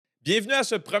Bienvenue à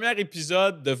ce premier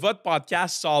épisode de votre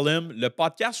podcast Solemn, le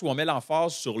podcast où on met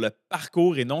l'emphase sur le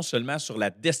parcours et non seulement sur la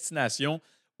destination.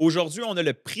 Aujourd'hui, on a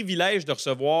le privilège de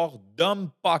recevoir Dom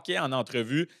Paquet en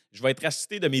entrevue. Je vais être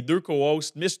assisté de mes deux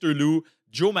co-hosts, Mr. Lou,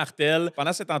 Joe Martel.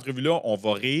 Pendant cette entrevue-là, on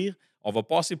va rire, on va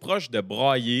passer proche de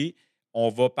brailler, on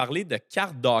va parler de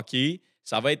cartes d'hockey.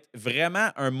 Ça va être vraiment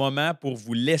un moment pour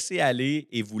vous laisser aller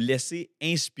et vous laisser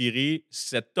inspirer.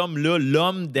 Cet homme-là,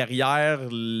 l'homme derrière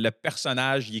le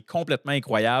personnage, il est complètement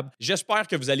incroyable. J'espère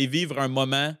que vous allez vivre un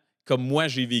moment comme moi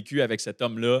j'ai vécu avec cet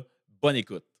homme-là. Bonne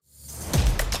écoute.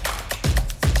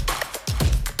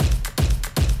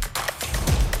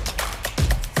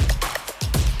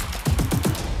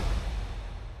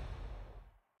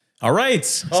 All right.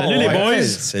 Salut les boys.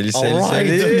 Salut.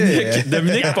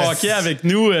 Dominic Paquet avec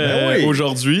nous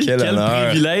aujourd'hui. Quel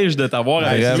privilège de t'avoir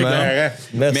avec nous.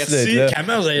 Merci.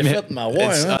 Comment vous avez fait de m'avoir?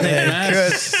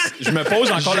 Honnêtement, je me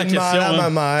pose encore la question. À ma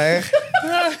mère.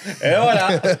 Et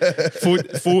voilà.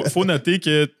 Faut noter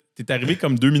que t'es arrivé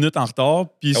comme 2 minutes en retard,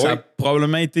 puis ça a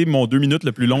probablement été mon 2 minutes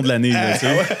le plus long de l'année.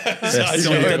 Si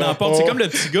on était dans la porte, c'est comme le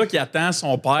petit gars qui attend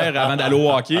son père avant d'aller au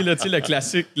hockey. Là, le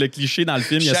classique, le cliché dans le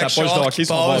film, il a sa poche de hockey,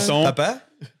 son bâton. Papa?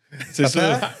 C'est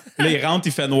ça. Là, il rentre,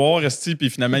 il fait noir, puis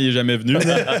finalement, il n'est jamais venu.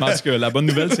 Mais en tout cas, la bonne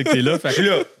nouvelle, c'est que t'es là. Fait que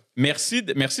là, merci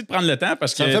de prendre le temps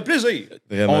parce que Ça me fait plaisir.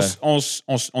 on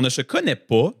ne se connaît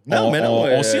pas. Non, mais non.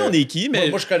 On sait on est qui, mais...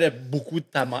 Moi, je connais beaucoup de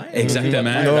ta mère.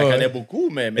 Exactement. Je la connais beaucoup,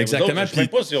 mais exactement. Autres, je ne sais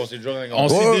pas si on s'est déjà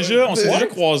rencontrés. On s'est déjà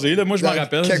croisés. Là. Moi, je me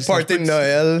rappelle. Quelques parties de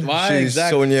Noël chez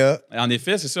Sonia. En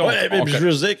effet, c'est ça. Je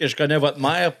veux dire que je connais votre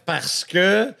mère parce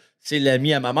que c'est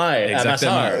l'ami à ma mère,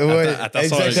 exactement. à ma sœur. À ta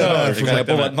sœur. Je ne connais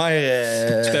pas votre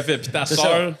mère. Tout à fait. Puis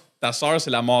ta sœur, c'est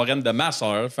la marraine de ma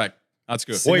sœur. Fait en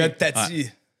tout cas, c'est notre tati.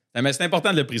 Mais c'est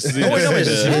important de le préciser. Oui, non,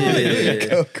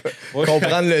 mais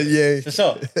comprendre le lien. C'est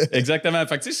ça. Exactement.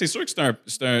 Fait que, c'est sûr que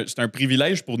c'est un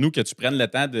privilège pour nous que tu prennes le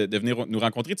temps de venir nous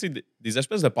rencontrer. Des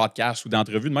espèces de podcasts ou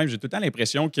d'entrevues de même, j'ai tout le temps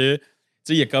l'impression que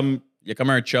il y a comme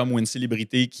un chum ou une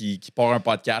célébrité qui part un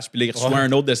podcast, puis là, il reçoit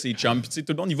un autre de ses chums. Puis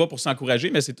tout le monde y va pour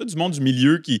s'encourager, mais c'est tout du monde du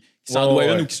milieu qui s'en doit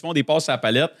une ou qui se font des passes à la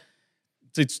palette.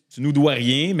 Tu nous dois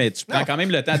rien, mais tu prends quand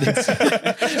même le temps de... tu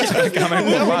prends quand même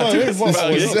le temps.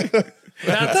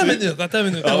 Attends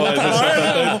une minute.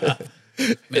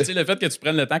 Mais tu sais, le fait que tu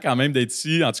prennes le temps quand même d'être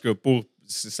ici, en tout cas,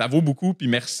 ça vaut beaucoup, puis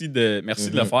merci de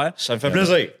le faire. Ça me fait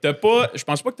plaisir. Je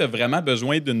pense pas que tu as vraiment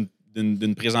besoin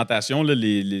d'une présentation. Là,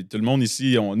 tout le monde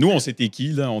ici, on sait t'es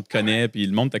qui, là, on te connaît, puis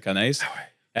le monde te connaisse.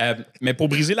 Mais pour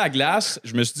briser la glace,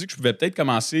 je me suis dit que je pouvais peut-être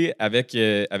commencer avec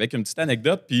une petite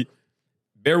anecdote, puis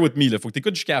bear with me, il faut que tu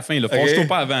écoutes jusqu'à la fin. Là. Force-toi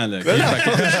pas avant. Là, okay?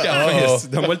 Jusqu'à la fin,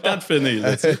 donne-moi le temps de finir.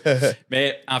 Là,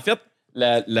 mais en fait,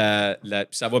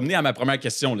 ça va mener à ma première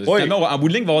question. Là. Oui. En bout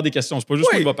de ligne, il va y avoir des questions. C'est pas juste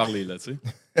moi qui va parler. Là,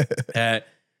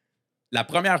 la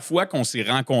première fois qu'on s'est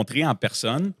rencontrés en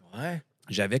personne,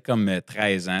 j'avais comme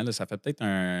 13 ans. Là, ça fait peut-être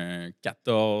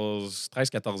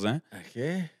 13-14 ans. OK.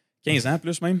 15 ans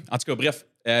plus même. En tout cas, bref,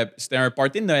 c'était un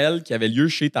party de Noël qui avait lieu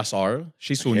chez ta sœur,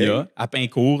 chez Sonia, à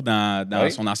Pincourt, dans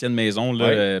son ancienne maison,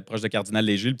 là, proche de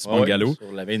Cardinal-Léger, le petit bungalow.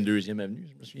 Sur la 22e avenue,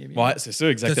 je me souviens bien. Oui, c'est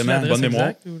ça, exactement. Bonne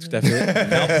mémoire. Tout à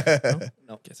fait.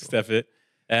 Non. Tout à fait.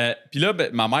 Puis là,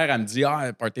 ma mère, elle me dit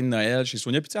party de Noël chez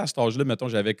Sonia. Puis tu sais, à cet âge-là, mettons,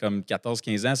 j'avais comme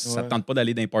 14-15 ans. Ça ne te tente pas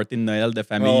d'aller dans un party de Noël de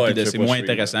famille, puis c'est moins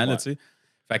intéressant, là, tu sais.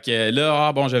 Fait que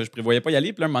là, je prévoyais pas y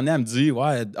aller. Puis là, un moment donné, elle me dit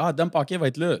Dom Paquet va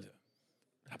être là.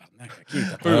 OK,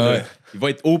 t'as peur, là. Il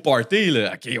va être au party,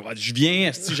 là. OK, je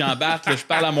viens, si j'embarque, je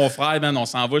parle à mon frère, man, on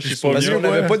s'en va chez Sonia. Parce qu'on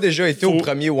n'avait pas déjà été au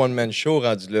premier one-man show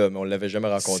rendu là, mais on l'avait jamais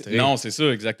rencontré. Non, c'est ça,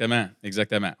 exactement.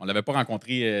 On l'avait pas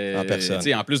rencontré en personne.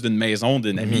 En plus d'une maison,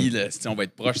 d'une amie, là, si on va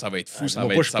être proche, ça va être fou, ça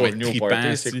va être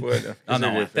trippant. C'est quoi, là?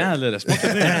 Non, attends, là, laisse-moi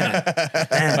finir.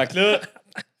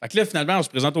 Fait que là, finalement, on se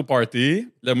présente au party.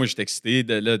 Là, moi, j'étais excité.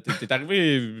 Là, t'es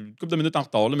arrivé une couple de minutes en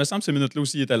retard. Là. Il me semble que ces minutes-là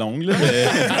aussi étaient longues. Là, mais...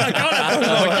 Encore la poche de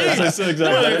hockey! C'est ça,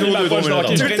 exactement. Tout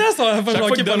le temps, c'est la poche de Chaque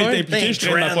fois hockey que Dom est impliqué, je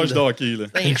traîne ma poche de hockey.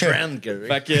 C'est un trend, que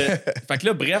Fait que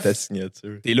là, bref, ta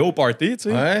signature. T'es là au party, tu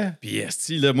sais. Ouais. Puis,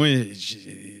 esti, là, moi,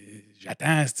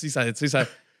 j'attends, esti, ça...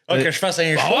 que je fasse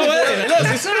un show. Là,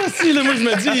 c'est ça aussi. Là, moi, je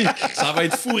me dis, ça va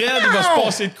être fou raide, il va se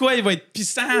passer de quoi, il va être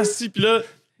pissant, esti. Puis là,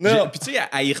 puis tu sais,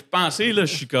 à y repenser, là,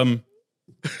 je suis comme...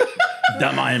 de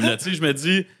même, là. Tu sais, je me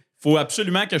dis, faut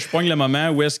absolument que je pogne le moment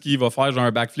où est-ce qu'il va faire genre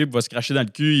un backflip, va se cracher dans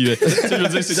le cul. Tu sais, je veux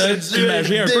dire, c'est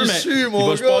d'imaginer un peu, mais il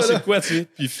va se passer de quoi, tu sais.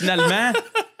 Puis finalement,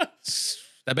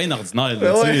 c'était bien ordinaire,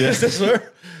 là, tu sais. C'est sûr.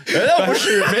 Mais non, moi, je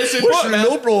suis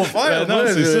low profile. Non,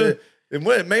 c'est ça. Et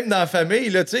moi, même dans la famille,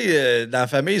 là, tu sais, dans la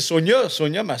famille,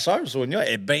 Sonia, ma soeur, Sonia,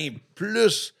 est bien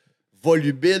plus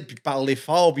volubile, puis parler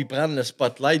fort, puis prendre le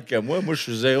spotlight que moi. Moi, je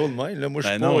suis zéro de même. Là. Moi, je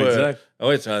suis pas... non, exact. Ah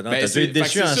ouais, t'as dû être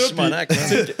déçu en Simonac.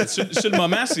 Sur le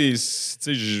moment, j'ai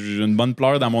une bonne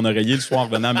pleure dans mon oreiller le soir en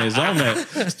revenant à la maison,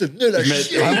 mais... C'était nul à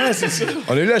chier. c'est ça.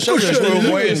 On a eu la chance de jouer au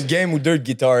moins une game ou deux de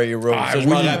Guitar Hero. Ah, Ça, je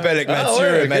m'en rappelle avec Mathieu.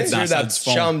 ouais, okay. Mathieu, Dans dans la petite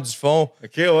chambre du fond.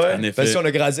 OK, ouais. En effet. Parce qu'on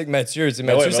a grandi avec Mathieu.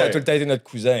 Mathieu, ça a tout le temps été notre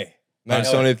cousin. Même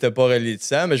si on n'était pas reliés de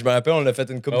sang, mais je me rappelle, on a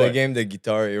fait une couple de games de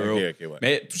Guitar Hero. OK, ouais.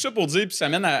 Mais tout ça pour dire, puis ça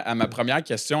mène à ma première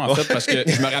question, en fait, parce que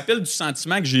je me rappelle du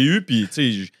sentiment que j'ai eu, puis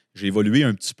tu sais, j'ai évolué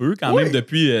un petit peu quand même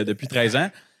depuis 13 ans.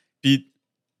 Puis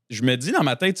je me dis dans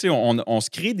ma tête, tu sais, on se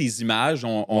crée des images,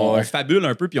 on fabule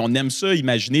un peu, puis on aime ça,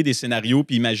 imaginer des scénarios,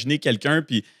 puis imaginer quelqu'un,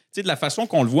 puis tu sais, de la façon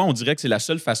qu'on le voit, on dirait que c'est la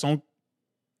seule façon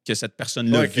que cette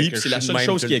personne-là vit, puis c'est la seule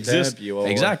chose qui existe. Puis,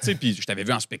 exact, tu sais, puis je t'avais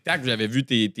vu en spectacle, j'avais vu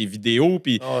tes vidéos,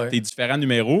 puis tes différents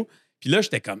numéros. Puis là,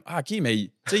 j'étais comme, OK, mais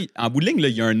tu sais, en bout de ligne, il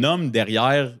y a un homme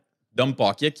derrière Dom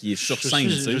Paquet qui est sur scène.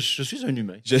 Je suis un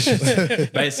humain.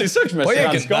 Ben, c'est ça que je me suis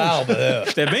rendu compte.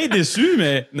 J'étais bien déçu,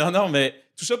 mais non, mais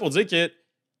tout ça pour dire que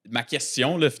ma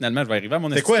question, là, finalement, je vais arriver à mon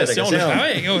question.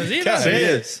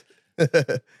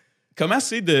 Comment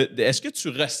c'est est-ce que tu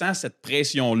ressens cette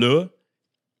pression-là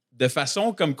de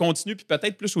façon comme continue, puis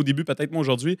peut-être plus au début, peut-être moins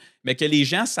aujourd'hui, mais que les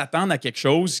gens s'attendent à quelque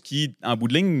chose qui, en bout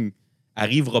de ligne,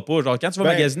 arrivera pas? Genre, quand tu vas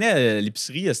magasiner à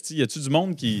l'épicerie, y a-tu du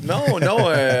monde qui...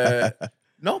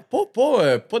 Non,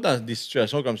 pas dans des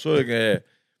situations comme ça.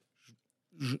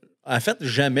 En fait,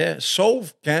 jamais,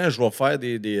 sauf quand je vais faire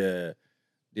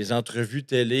des entrevues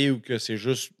télé ou que c'est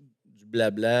juste du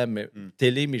blabla, mais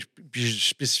télé, puis je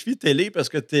spécie télé parce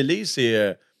que télé,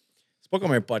 c'est pas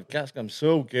comme un podcast comme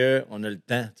ça où on a le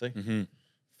temps, tu sais. Mm-hmm.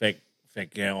 Fait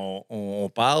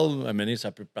qu'on parle, à un moment donné,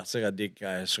 ça peut partir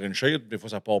sur une chaîne, des fois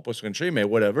ça part pas sur une chaîne, mais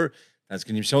whatever. Tandis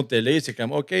qu'une émission de télé, c'est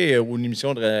comme OK, ou une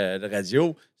émission de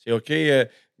radio, c'est OK,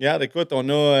 regarde, écoute, on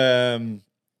a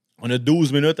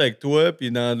 12 minutes avec toi,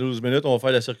 puis dans 12 minutes, on va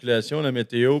faire la circulation, la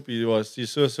météo, puis c'est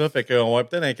ça. Fait qu'on va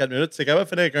peut-être dans 4 minutes. C'est capable de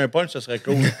finir avec un punch, ça serait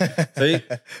cool. Tu sais,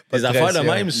 les affaires de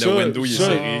même,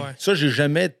 ça, j'ai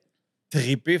jamais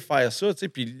trippé faire ça. Tu sais,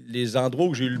 puis les endroits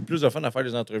où j'ai eu le plus de fun à faire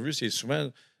des entrevues, c'est souvent,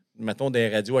 mettons, des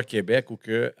radios à Québec, ou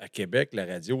qu'à Québec, la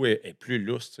radio est plus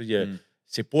lousse. Tu sais,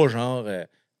 c'est pas genre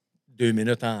 2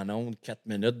 minutes en ondes, 4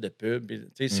 minutes de pub.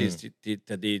 Tu sais, tu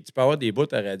peux avoir des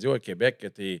bouts à radio à Québec que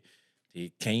t'es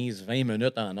 15, 20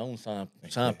 minutes en ondes,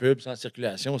 sans pub, sans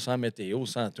circulation, sans météo,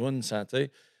 sans toune, sans... T'as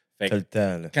le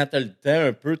temps, là. Quand t'as le temps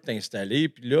un peu de t'installer,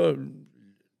 puis là,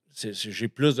 j'ai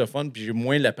plus de fun, puis j'ai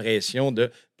moins la pression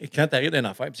de... Quand t'arrives dans une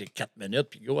affaire, puis c'est 4 minutes,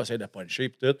 puis go, essaie de puncher,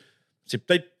 puis tout. C'est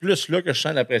peut-être plus là que je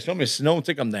sens la pression, mais sinon, tu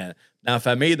sais, comme dans la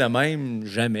famille de même,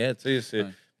 jamais, tu sais.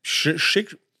 Je sais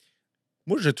que...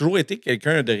 Moi, j'ai toujours été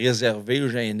quelqu'un de réservé,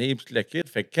 gêné, puis tout le kit.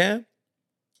 Fait que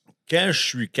quand je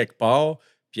suis quelque part,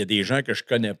 puis il y a des gens que je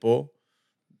connais pas,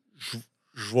 je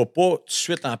ne vais pas tout de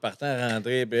suite en partant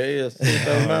rentrer. C'est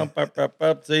tellement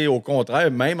au contraire,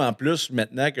 même en plus,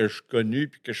 maintenant que je suis connu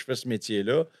puis que je fais ce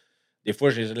métier-là, des fois,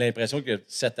 j'ai l'impression que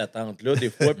cette attente-là, des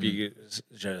fois, puis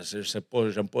je sais pas,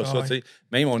 j'aime pas ça. Ouais.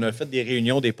 Même, on a fait des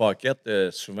réunions des pockets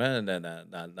souvent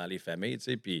dans les familles,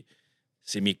 puis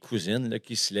c'est mes cousines là,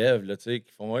 qui se lèvent, là, qui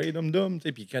font « Hey, dum-dum »,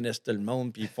 puis ils connaissent tout le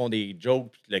monde, puis ils font des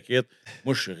jokes, puis le kit.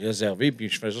 Moi, je suis réservé, puis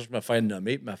je fais juste me faire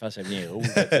nommer, puis ma face, elle vient rouge.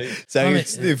 Ça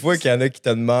arrive-tu des fois qu'il y en a qui te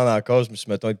demandent encore,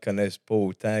 mettons, ils te connaissent pas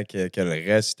autant que le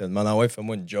reste, ils te demandent « Ah ouais,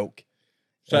 fais-moi une joke ».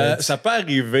 Ça peut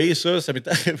arriver, ça. Ça m'est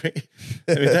arrivé.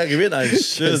 Ça m'est arrivé dans le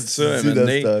sud, ça, un moment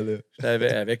donné.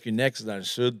 J'étais avec une ex dans le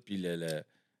sud, puis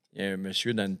il y a un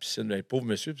monsieur dans une piscine, un pauvre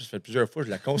monsieur, puis ça fait plusieurs fois, je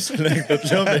la console avec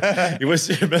l'autre là, mais il voit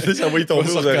si ça va y tomber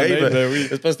aux oreilles. Oui.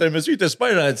 C'est parce que c'était un monsieur, il était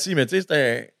super gentil, mais tu sais,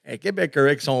 c'était un Québécois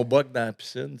avec son boc dans la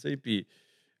piscine, tu sais, puis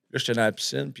là, j'étais dans la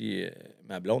piscine, puis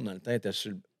ma blonde, dans le temps, était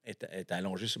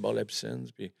allongée sur le bord de la piscine,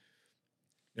 puis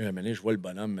là, à un moment donné, je vois le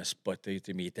bonhomme me spotter,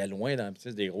 mais il était loin dans la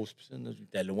piscine, des grosses piscines, là, il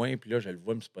était loin, puis là, je le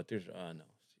vois me spotter, je dis « Ah non ».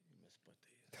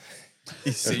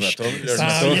 Là,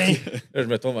 je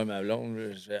me tourne vers ma blonde.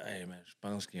 Je dis, hey, man, je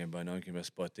pense qu'il y a un bonhomme qui m'a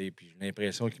spoté. Puis j'ai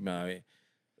l'impression qu'il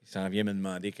s'en vient me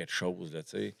demander quelque chose. Là,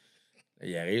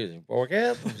 il arrive, il dit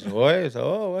Pocket? Je dis ouais, ça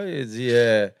va, ouais. Il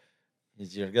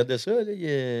dit regarde ça, là, il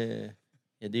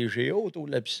y a des géos autour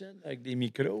de la piscine avec des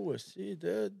micros aussi.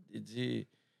 Il dit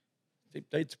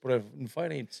peut-être tu pourrais nous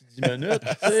faire un petit 10 minutes.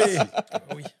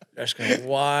 Oui. Là, je suis comme,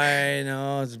 ouais,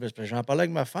 non. J'en parlais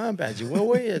avec ma femme, puis elle dit,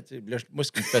 ouais. Là, moi,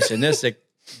 ce qui me passionnait, c'est que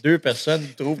 2 personnes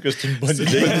trouvent que c'est une bonne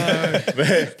idée.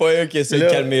 Pas un qui essaie de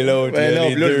calmer l'autre.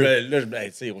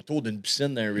 Là, autour d'une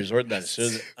piscine dans un resort dans le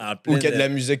sud, en plein. Ou qu'il y a de la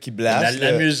musique qui blast.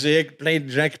 La musique, plein de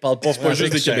gens qui parlent pas français. C'est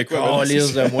pas juste des Québécois. On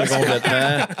lisse de moi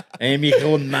complètement. Un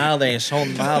micro de merde, un son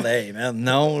de merde. Hey, man,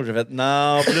 non. Je vais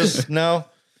non, plus, non.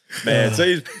 Mais,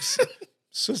 tu sais.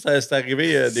 Ça, c'est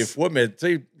arrivé des fois, mais tu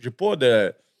sais, j'ai pas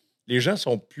de... Les gens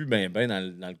sont plus ben dans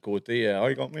le côté « Ah,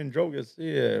 il compte une joke, tu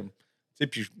sais. Tu sais,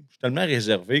 puis je suis tellement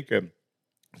réservé que, tu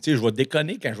sais, je vais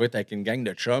déconner quand je vais être avec une gang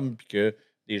de chums puis que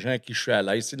des gens à qui je suis à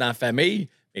l'aise. Tu sais, dans la famille,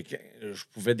 je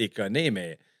pouvais déconner,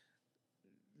 mais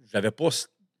j'avais pas cette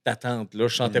attente-là.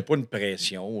 Je sentais pas une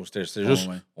pression. C'était juste,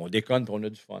 on déconne puis on a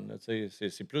du fun. Là, tu sais.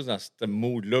 C'est plus dans ce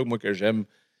mood-là, moi, que j'aime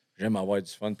avoir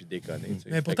du fun puis déconner. Tu sais.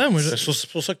 Mais pourtant, moi, c'est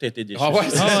pour ça que tu as été déçu. Ah ouais,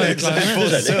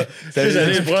 c'est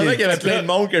désolé. Probablement qu'il y avait plein de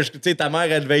monde que, tu sais, ta mère,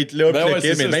 elle devait être là. Ben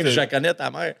mais même si je la connais,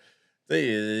 ta mère, tu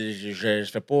sais, je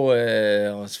fais pas...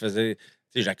 on se faisait... Tu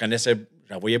sais, je la connaissais...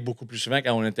 J'en voyais beaucoup plus souvent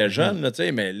quand on était jeune, là, tu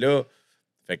sais, mais là...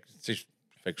 Fait que, tu sais,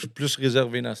 je suis plus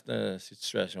réservé dans cette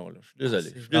situation-là. Je suis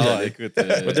désolé. Écoute,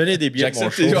 je vais donner des billets de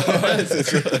mon show. C'est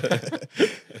ça.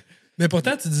 Mais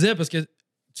pourtant, tu disais, parce que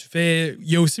tu fais.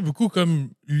 Il y a aussi beaucoup comme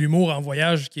l'humour en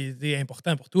voyage qui était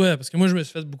important pour toi. Parce que moi, je me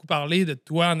suis fait beaucoup parler de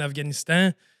toi en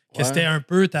Afghanistan, que c'était un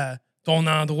peu ton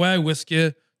endroit où est-ce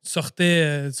que tu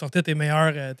sortais tes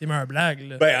meilleures blagues.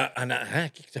 Là. Ben,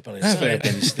 qui t'a parlé de ça en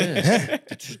Afghanistan?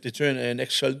 T'es-tu un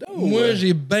ex-soldat? Moi,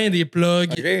 j'ai bien des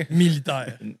plugs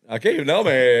militaires. OK, non,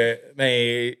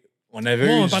 mais on avait eu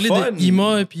on du parlait fun. de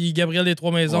Ima et Gabriel des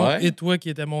Trois-Maisons et toi qui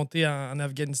étais monté en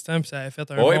Afghanistan puis ça avait fait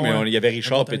un Oui, bon, mais il y avait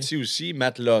Richard bon Petit aussi,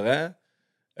 Matt Laurent,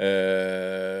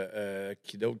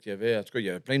 qui d'autre il y avait? En tout cas, il y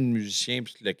avait plein de musiciens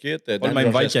puis tout le kit. Pas le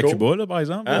même vibe qu'à Cuba, là, par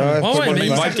exemple. Hein? C'est pas le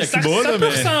même vibe qu'à Cuba, ça peut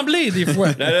ressembler des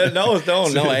fois. Non,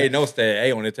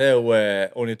 c'était...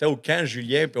 on était au camp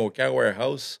Julien puis au camp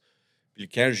Warehouse. Puis le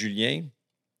camp Julien,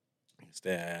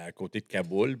 c'était à côté de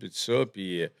Kaboul puis tout ça.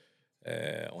 Puis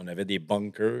on avait des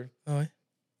bunkers. Ah ouais.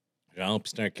 Genre,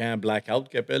 puis c'est un camp blackout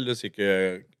qu'ils appellent, là. C'est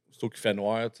que, surtout qu'il fait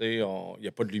noir, tu sais, il n'y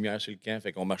a pas de lumière sur le camp.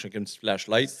 Fait qu'on marchait avec une petite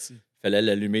flashlight. Il fallait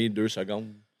l'allumer 2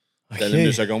 secondes. Tu allumes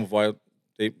 2 secondes pour voir...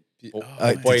 Pour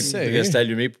pas rester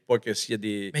allumé, pour pas que s'il y a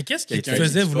des... Mais qu'est-ce qui te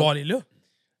faisait vouloir aller là?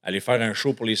 Aller faire un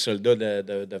show pour les soldats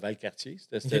de Valcartier.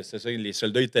 C'était ça. Les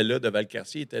soldats étaient là de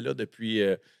Valcartier. Ils étaient là depuis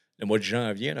le mois de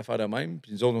janvier, une affaire de même.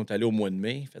 Puis nous autres, on est allés au mois de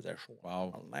mai. Il faisait chaud.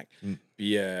 Wow.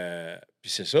 Puis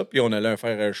c'est ça. Puis on allait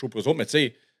faire un show pour eux autres. Mais tu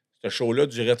sais, ce show-là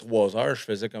durait 3 heures. Je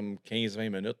faisais comme 15-20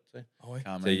 minutes. Ah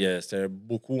ouais. C'était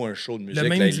beaucoup un show de musique. Le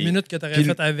même 10 minutes que tu aurais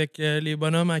fait avec les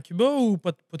bonhommes à Cuba ou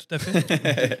pas tout à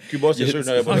fait? Cuba, c'est sûr, je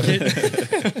n'aurais pas.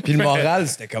 OK. Puis le moral,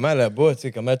 c'était comment là-bas? Tu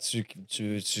sais, comment tu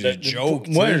jokes?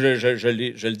 Moi,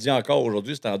 je le dis encore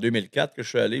aujourd'hui. C'était en 2004 que je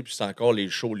suis allé. Puis c'est encore les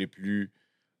shows les plus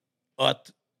hot,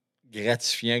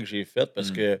 gratifiants que j'ai fait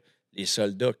parce que les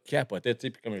soldats capotaient.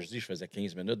 Puis comme je dis, je faisais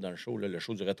 15 minutes dans le show. Là. Le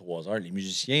show durait 3 heures. Les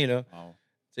musiciens, là,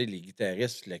 les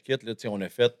guitaristes, le kit, là, on a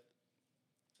fait...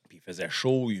 Puis il faisait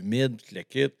chaud, humide, tout le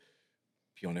kit.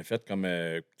 Puis on a fait comme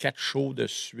 4 shows de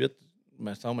suite, il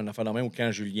me semble. On a fait la même au camp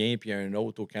Julien, puis un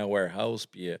autre au camp Warehouse.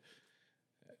 Puis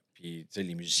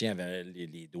les musiciens avaient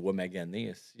les doigts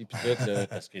maganés aussi, puis tout, là,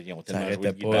 parce qu'ils ont tellement joué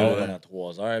de guitare pendant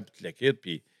 3 heures, puis tout le kit.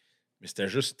 Mais c'était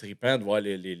juste trippant de voir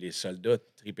les soldats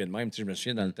tripper de même. Je me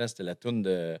souviens, dans le temps, c'était la toune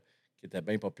qui était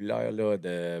bien populaire, là,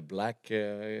 de Black...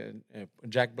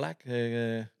 Jack Black.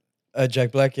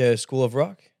 Jack Black, School of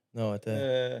Rock? Non, attends.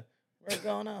 We're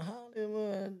gonna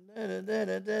Hollywood.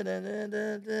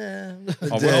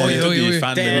 On est tous des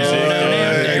fans de musique.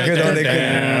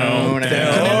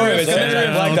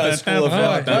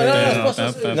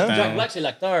 Non, Jack Black, c'est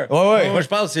l'acteur. Ouais. Moi, je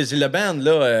parle, c'est le band,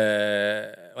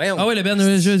 là. Ah ouais, le band,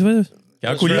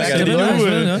 Quand coulisses,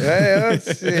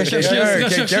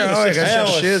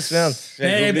 recherchiste, man.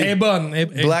 Elle est bonne.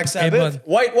 Black Sabbath?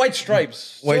 White Stripes.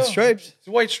 White Stripes?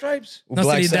 C'est White Stripes? Non,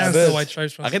 c'est les danses de White Stripes,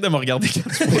 je pense. Arrête de me regarder quand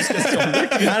tu poses cette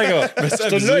question-là. Cette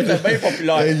tune-là était bien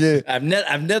populaire. Elle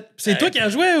venait... C'est toi qui as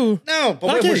joué ou? Non, pas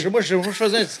moi. Je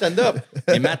faisais un stand-up.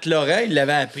 Et Matt Laurent, il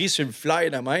l'avait appris sur le fly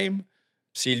de même.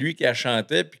 C'est lui qui a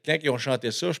chanté. Puis quand ils ont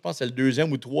chanté ça, je pense que c'est le 2e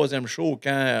ou 3e show au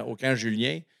camp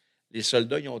Julien. Les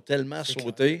soldats, ils ont tellement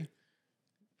sauté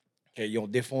qu'ils ont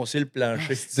défoncé le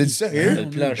plancher. C'est du sérieux? Le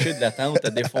plancher de la tente a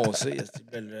défoncé.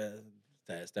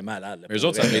 C'était malade. Là, mais eux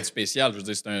autres, ça devait être spécial. Je veux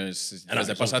dire, ils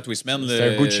faisaient pas ça tous les semaines. C'est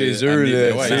un goût de chez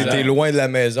eux. T'es loin de la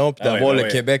maison, puis d'avoir le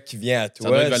Québec qui vient à toi. Ça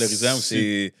doit être valorisant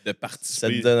aussi de participer. Ça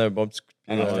te donne un bon petit coup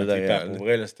de pied derrière. Pour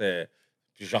vrai, là, c'était...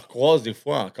 Puis je recroise des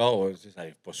fois encore, ça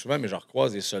arrive pas souvent, mais je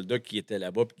recroise des soldats qui étaient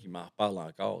là-bas et qui m'en reparlent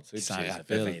encore. Ça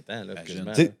fait 20 ans. Là,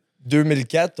 quasiment,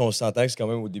 2004, on s'entend que c'est quand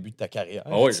même au début de ta carrière.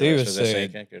 Ah oui, ça faisait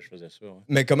 5 ans que je faisais ça. Ouais.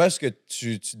 Mais comment est-ce que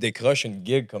tu décroches une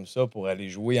gig comme ça pour aller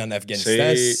jouer en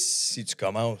Afghanistan si tu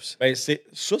commences? Ben,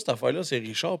 cette affaire-là, c'est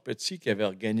Richard Petit qui avait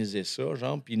organisé ça,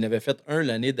 genre, puis il en avait fait un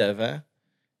l'année d'avant,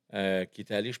 qui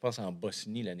était allé, je pense, en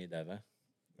Bosnie l'année d'avant.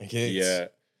 OK.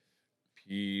 Puis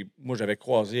Puis moi, j'avais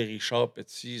croisé Richard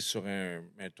Petit sur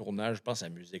un tournage, je pense à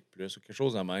Musique Plus, ou quelque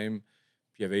chose de même.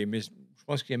 Puis il avait aimé, je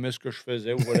pense qu'il aimait ce que je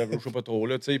faisais, ou whatever, je sais pas trop,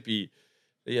 là, tu sais. Puis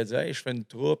là, il a dit, hey, je fais une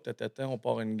troupe, on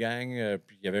part une gang.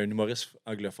 Puis il y avait un humoriste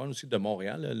anglophone aussi de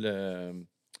Montréal, là,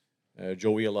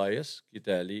 Joey Elias, qui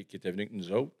était venu avec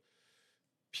nous autres.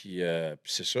 Puis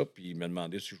c'est ça. Puis il m'a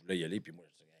demandé si je voulais y aller. Puis moi,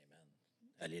 je dis, hey, man,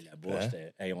 aller là-bas,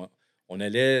 c'était. Hey, on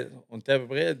était à peu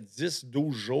près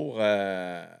 10-12 jours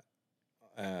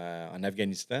en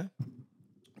Afghanistan.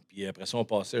 Puis après ça, on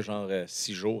passait genre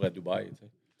 6 jours à Dubaï. Tu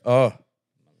sais. Ah!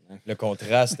 Le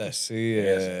contraste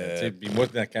assez. Puis moi,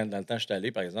 dans le temps que j'étais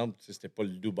allé, par exemple, c'était pas le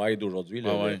Dubaï d'aujourd'hui.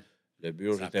 Le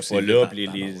Burj Ça a n'était poussé pas là, vite puis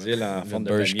en les îles en forme de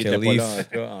Burj palmier n'étaient pas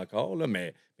Khalifa. là encore. Là,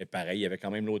 mais pareil, il y avait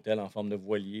quand même l'hôtel en forme de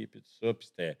voilier, puis tout ça. Puis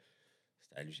c'était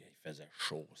hallucinant. Il faisait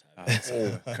chaud.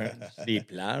 Les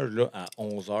plages, là, à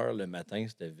 11 h le matin,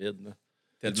 c'était vide. Là.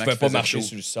 Tu pouvais pas marcher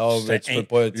sur le sable. Tu peux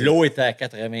pas, l'eau était à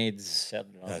 97.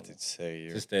 Genre. Ah, t'es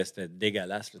sérieux? C'était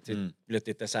dégueulasse. Là, Là, tu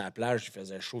étais sur la plage, il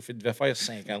faisait chaud. Il devait faire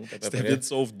 50 à peu C'était près. vide,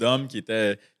 sauf Dom qui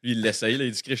était. Lui, il l'essayait.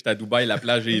 Il dit que j'étais à Dubaï, la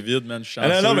plage est vide, man. Je suis Non,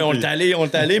 chanceux, mais on puis-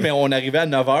 est allé, mais on arrivait à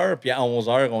 9 h, puis à 11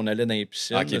 h, on allait dans les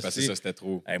piscines. Ok, là, parce que ça, c'était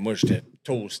trop. Hey, moi, j'étais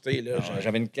toasté. Là.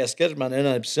 J'avais une casquette, je m'en allais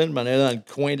dans la piscine, je m'en allais dans le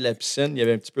coin de la piscine. Il y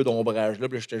avait un petit peu d'ombrage là,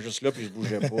 puis j'étais juste là, puis je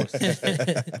bougeais pas. Ça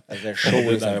faisait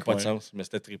chaud, là, ça n'avait pas de sens, mais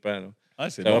c'était trippant. Là. Ah,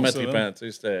 c'est C'était bon, vraiment ça, là. trippant. Tu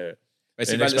sais, c'était Mais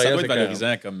une ça expérience doit être incroyable.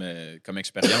 valorisant comme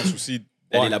expérience aussi,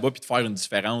 d'aller là-bas et de faire une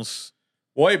différence.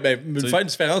 Oui, bien, me T'sais. faire une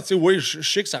différence. Oui, je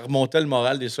sais que ça remontait le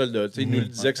moral des soldats. Ils nous le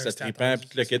disaient que c'était C'était trippant, attendu,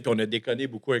 puis le kit, puis on a déconné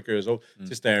beaucoup avec eux autres. Mm.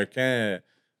 C'était un camp,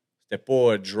 c'était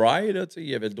pas dry, là, il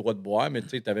y avait le droit de boire, mais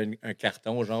tu avais un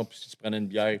carton, genre, puis si tu prenais une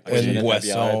bière, Une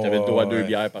boisson, tu avais le droit à 2 ouais.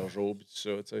 bières par jour, puis tout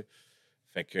ça. T'sais.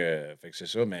 Fait que c'est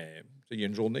ça, mais il y a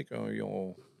une journée qu'ils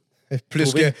ont. Plus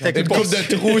Trouver que une coupe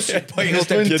de trous, je sais pas, il Ils ont reste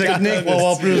trouvé une un technique pour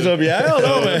avoir plus de bière,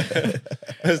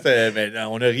 là, mais non,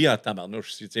 on a ri en tabarnouche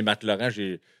aussi. Tu sais, Matt Laurent,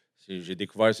 j'ai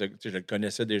découvert ce... Tu sais, je le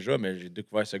connaissais déjà, mais j'ai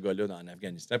découvert ce gars-là en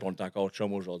Afghanistan, puis on est encore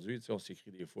chum aujourd'hui. Tu sais, on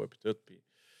s'écrit des fois, puis tout. Puis...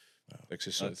 Fait que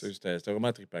c'est ça. Ouais, Tu sais, c'était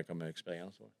vraiment trippant comme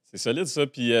expérience. Ouais. C'est solide, ça.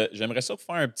 Puis j'aimerais ça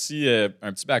refaire un petit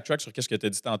backtrack sur ce que tu as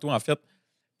dit tantôt. En fait,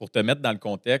 pour te mettre dans le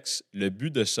contexte, le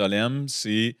but de Solem,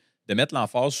 c'est de mettre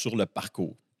l'emphase sur le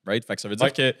parcours. Right? Fait que ça veut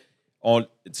dire que, tu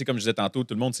sais, comme je disais tantôt,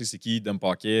 tout le monde sait c'est qui Dom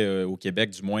Paquet au Québec,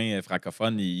 du moins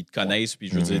francophone, ils te connaissent. Puis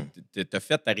je veux dire, tu as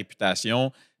fait ta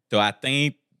réputation, tu as atteint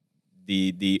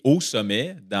des hauts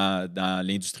sommets dans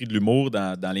l'industrie de l'humour,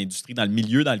 dans le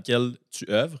milieu dans lequel tu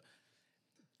œuvres.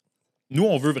 Nous,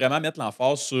 on veut vraiment mettre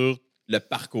l'emphase sur le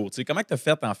parcours. Tu sais, comment tu as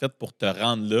fait, en fait, pour te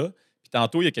rendre là? Puis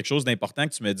tantôt, il y a quelque chose d'important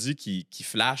que tu me dis qui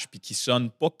flash puis qui sonne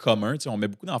pas commun. Tu sais, on met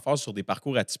beaucoup d'emphase sur des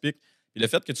parcours atypiques. Puis le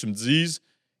fait que tu me dises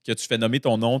que tu fais nommer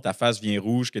ton nom, ta face vient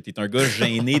rouge, que tu es un gars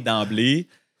gêné d'emblée,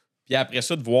 puis après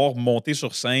ça, de voir monter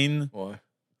sur scène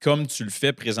comme tu le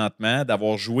fais présentement,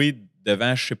 d'avoir joué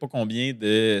devant je sais pas combien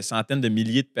de centaines de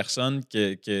milliers de personnes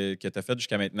que tu as fait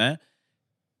jusqu'à maintenant,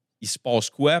 il se passe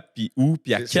quoi, puis où,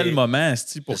 puis à quel moment,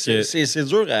 pour que... C'est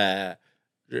dur à...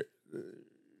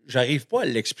 J'arrive pas à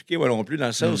l'expliquer, moi non plus, dans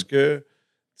le sens que,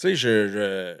 tu sais,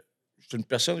 je suis une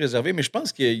personne réservée, mais je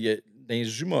pense qu'il y a dans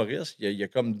les humoristes, il y a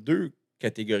comme 2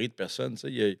 catégories de personnes,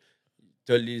 tu sais.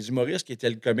 Tu as les humoristes qui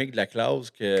étaient le comique de la classe,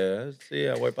 que, tu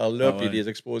sais, ouais, par là, puis les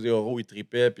exposés oraux, ils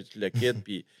tripaient, puis tu le quittes,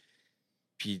 puis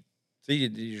tu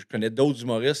sais, je connais d'autres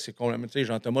humoristes, c'est complètement, tu sais,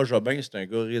 Jean-Thomas Jobin, c'est un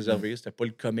gars réservé, c'était pas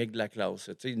le comique de la classe.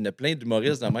 Tu sais, il y en a plein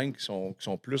d'humoristes de même qui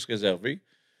sont plus réservés,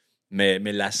 mais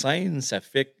la scène, ça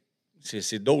fait que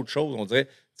c'est d'autres choses. On dirait,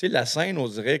 tu sais, la scène, on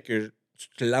dirait que tu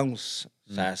te lances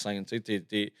sur la scène, tu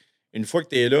sais, une fois que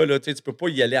tu es là, tu peux pas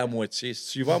y aller à moitié.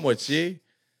 Si tu y vas à moitié,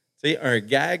 tu sais,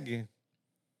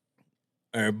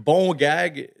 un bon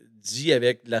gag dit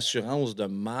avec de l'assurance de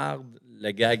marde,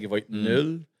 le gag va être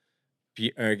nul.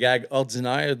 Puis un gag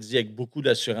ordinaire dit avec beaucoup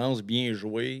d'assurance, bien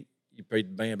joué, il peut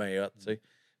être bien, bien hot. T'sais.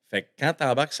 Fait que quand tu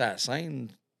embarques sur la scène,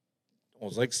 on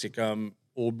dirait que c'est comme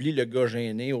oublie le gars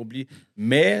gêné, oublie.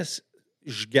 Mais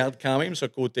je garde quand même ce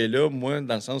côté-là, moi,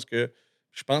 dans le sens que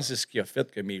je pense que c'est ce qui a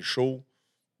fait que mes shows,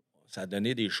 ça a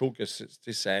donné des shows que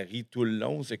ça rit tout le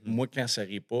long. C'est que moi, quand ça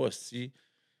rit pas,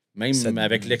 même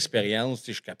avec l'expérience,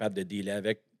 je suis capable de dealer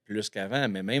avec plus qu'avant,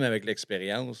 mais même avec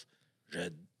l'expérience, je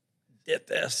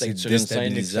déteste être sur une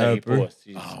scène et que ça rit pas.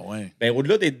 Ah ouais. Ben,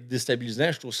 au-delà d'être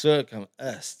déstabilisant, je trouve ça comme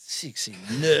c'est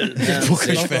nul.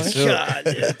 Pourquoi je fais ça?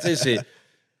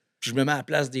 Puis je me mets à la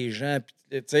place des gens.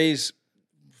 Fait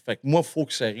que moi, il faut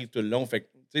que ça rie tout le long. Fait que,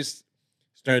 c'est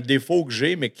un défaut que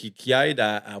j'ai, mais qui aide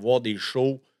à avoir des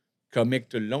shows comiques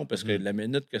tout le long parce que la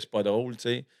minute que c'est pas drôle,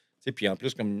 puis en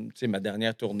plus, comme ma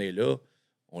dernière tournée là,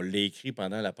 on l'a écrit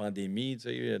pendant la pandémie,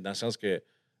 dans le sens que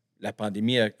la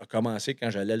pandémie a commencé quand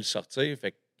j'allais le sortir.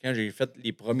 Fait que quand j'ai fait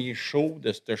les premiers shows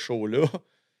de ce show-là,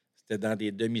 c'était dans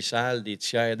des demi-salles, des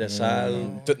tiers de salles.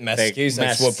 Tout masqué, ça ne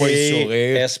masqué, soit pas le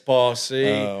sourire.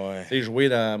 espacé. Ah, Tu sais, joué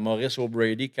dans Maurice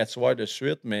O'Brady 4 soirs de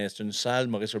suite, mais c'est une salle,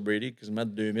 Maurice O'Brady, quasiment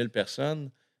de 2000 personnes.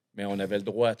 Mais on avait le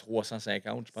droit à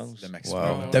 350, je pense. Le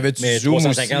maximum. Wow. T'avais-tu Mais Zoom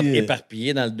 350 aussi?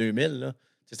 éparpillés dans le 2000, là.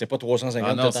 C'était pas 350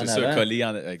 Ah non, tout en c'est avant. ça, collé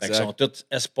en... Fait qu'ils Exact. sont tous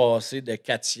espacés de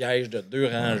 4 sièges, de 2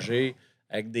 rangées,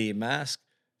 avec des masques.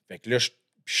 Fait que là,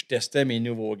 je testais mes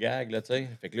nouveaux gags, là, tu sais.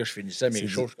 Fait que là, je finissais mes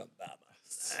shows, je suis comme...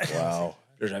 Wow.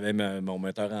 Là, j'avais mon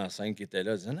metteur en scène qui était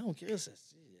là. Je disais, non, Chris,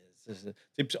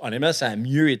 puis, honnêtement, ça a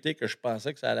mieux été que je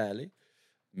pensais que ça allait aller.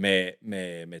 Mais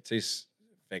tu sais,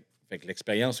 fait que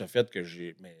l'expérience a fait que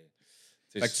j'ai...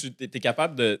 Fait que tu es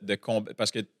capable de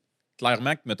parce que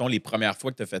clairement, que, mettons, les premières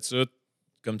fois que tu as fait ça,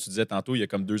 comme tu disais tantôt, il y a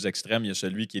comme 2 extrêmes. Il y a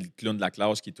celui qui est le clown de la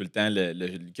classe, qui est tout le temps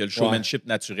qui a le showmanship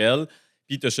naturel.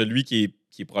 Puis tu as celui qui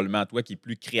est probablement toi, qui est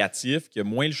plus créatif, qui a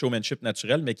moins le showmanship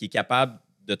naturel, mais qui est capable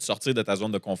de te sortir de ta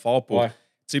zone de confort pour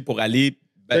aller.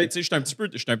 Ben, tu sais,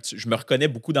 je me reconnais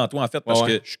beaucoup dans toi, en fait, parce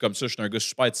que je suis comme ça. Je suis un gars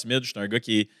super timide. Je suis un gars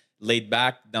qui est laid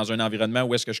back dans un environnement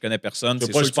où est-ce que je connais personne.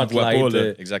 C'est sûr que tu ne vois pas.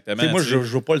 Là. Exactement. Moi, je ne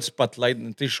veux pas le spotlight.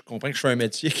 Je comprends que je fais un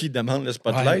métier qui demande le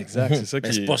spotlight. Ouais, exact. C'est ça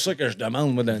mais c'est pas ça que je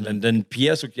demande, moi, dans une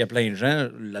pièce où il y a plein de gens.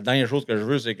 La dernière chose que je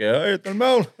veux, c'est que, hey, tout le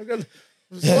monde, regarde.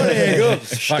 C'est pas les gars.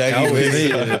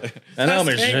 Non,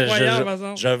 mais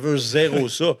je veux zéro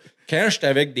ça. Quand je suis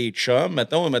avec des chums,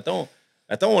 mettons,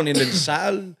 on est dans une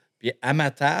salle, puis à ma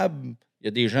table, il y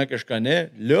a des gens que je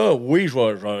connais. Là, oui,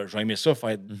 je vais aimer ça,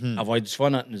 avoir du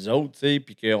fun entre nous autres, tu sais,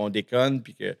 puis qu'on déconne,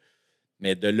 puis que...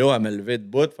 Mais de là à me lever de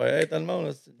bout, de faire « Hey, tout le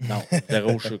monde... » Non,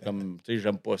 zéro, je suis comme... Tu sais,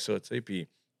 j'aime pas ça, tu sais, puis...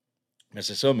 Mais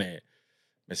c'est ça, mais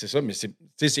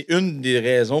c'est une des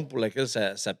raisons pour laquelle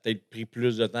ça a peut-être pris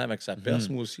plus de temps avant que ça perce,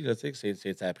 moi aussi, là, tu sais,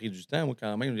 ça a pris du temps, moi,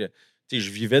 quand même. Tu sais, je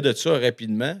vivais de ça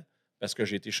rapidement, parce que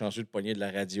j'ai été chanceux de pogner de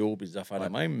la radio et des affaires de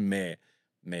même,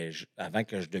 mais avant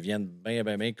que je devienne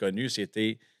bien connu,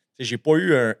 c'était... J'ai pas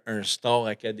eu un Star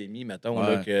Academy, mettons,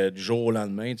 là, que du jour au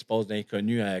lendemain, tu passes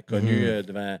d'inconnu à connu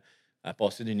à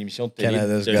passer d'une émission de télé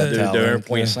de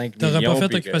 1,5 million. T'aurais pas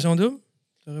fait Occupation Double?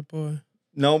 T'aurais pas...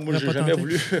 Non, moi, j'ai jamais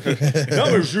voulu.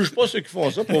 Non, mais je juge pas ceux qui font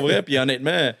ça, pour vrai. Puis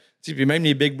honnêtement, puis même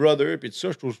les Big Brother, puis tout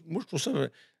ça, je trouve ça...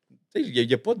 Il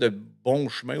n'y a pas de bon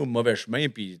chemin ou de mauvais chemin,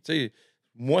 puis tu sais...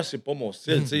 Moi, c'est pas mon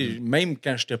style. Même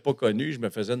quand je n'étais pas connu, je me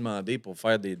faisais demander pour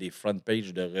faire des front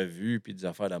pages de revues puis des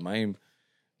affaires de même.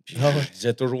 Puis je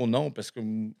disais toujours non parce que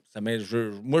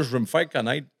moi, je veux me faire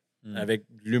connaître avec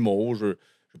l'humour. Je veux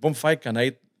pas me faire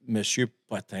connaître Monsieur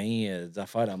Potin, des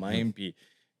affaires de même. Puis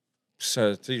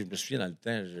ça, je me souviens dans le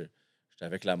temps, j'étais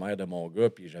avec la mère de mon gars,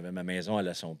 puis j'avais ma maison à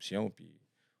l'Assomption. Puis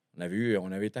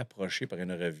on avait été approché par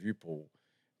une revue pour.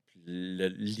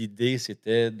 L'idée,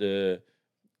 c'était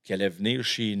qu'elle allait venir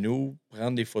chez nous,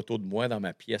 prendre des photos de moi dans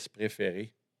ma pièce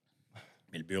préférée.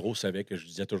 Mais le bureau savait que je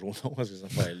disais toujours non à ces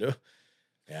affaires-là.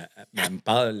 Elle me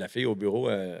parle, la fille au bureau,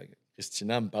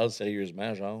 Christina, me parle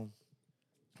sérieusement, genre,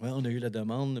 ouais, on a eu la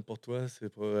demande pour toi, c'est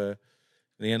pour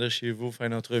venir chez vous, faire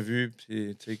une entrevue,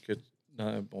 puis tu sais,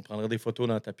 on prendrait des photos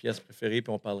dans ta pièce préférée,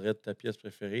 puis on parlerait de ta pièce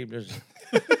préférée. Puis là, je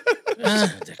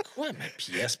quoi, ma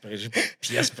pièce préférée? J'ai pas de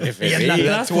pièce préférée. Il y a de la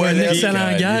place pour un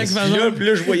excellent gag, puis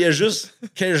là, je voyais juste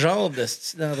quel genre de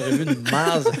style d'entrevue de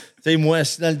masse. Tu sais, moi,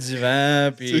 assis dans le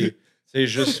divan, puis c'est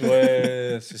juste,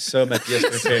 ouais, c'est ça, ma pièce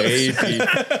préférée. Puis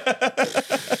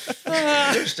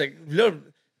là, tu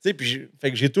sais, puis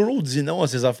fait que j'ai toujours dit non à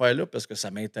ces affaires-là parce que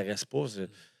ça m'intéresse pas.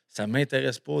 Ça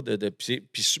m'intéresse pas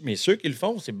mais ceux qui le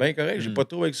font, c'est bien correct. J'ai pas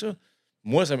trop avec ça.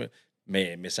 Moi,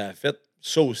 mais ça a fait...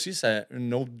 Ça aussi, c'est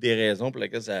une autre des raisons pour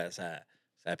laquelle ça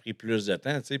a pris plus de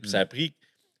temps. Tu sais. Puis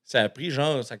ça a pris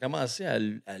genre... Ça a commencé à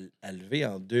lever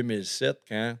en 2007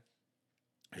 quand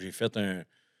j'ai fait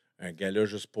un gala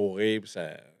juste pour rire.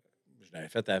 Je l'avais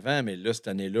fait avant, mais là, cette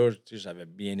année-là, tu sais, ça avait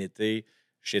bien été.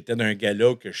 J'étais dans un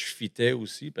gala que je fitais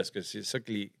aussi parce que c'est ça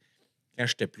que quand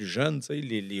j'étais plus jeune, tu sais,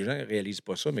 les gens ne réalisent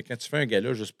pas ça, mais quand tu fais un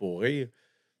gala juste pour rire,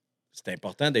 c'est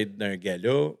important d'être dans un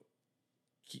gala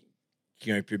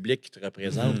qui a un public qui te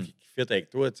représente, qui fit avec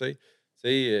toi, tu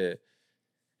sais.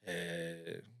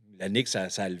 L'année que ça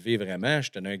a levé vraiment,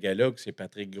 j'étais dans un gala que c'est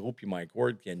Patrick Gros et Mike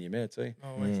Ward qui animaient, tu sais.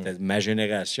 C'était ma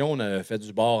génération, on avait fait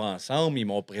du bar ensemble, ils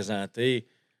m'ont présenté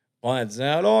en disant «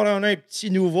 Alors, on a un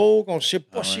petit nouveau qu'on ne sait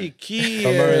pas c'est qui,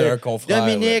 comme un confrère,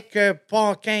 Dominic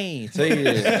Paquet. » Tu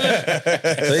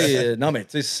sais, non, mais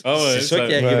tu sais, c'est ça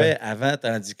qui arrivait avant,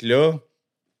 tandis que là,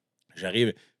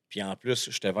 j'arrive... Puis en plus,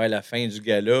 j'étais vers la fin du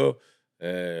gala.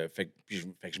 Fait que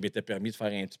je m'étais permis de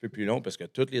faire un petit peu plus long parce que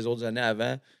toutes les autres années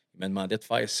avant, il me demandait de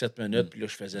faire 7 minutes, puis là,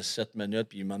 je faisais 7 minutes,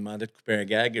 puis il me demandait de couper un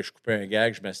gag, je coupais un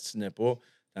gag, je m'astinais pas.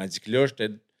 Tandis que là, j'étais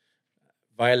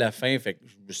vers la fin, fait que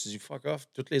je me suis dit, fuck off,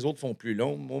 toutes les autres font plus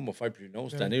long, moi, je vais faire plus long.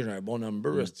 Cette année, j'ai un bon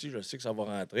number, je sais que ça va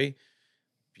rentrer.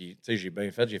 Puis, tu sais,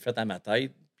 j'ai fait à ma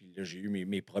tête, puis là, j'ai eu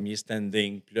mes premiers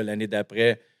standings. Puis là, l'année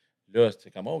d'après, là,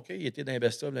 c'était comme, OK, il était dans les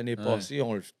best-of l'année passée,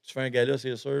 tu fais un gala,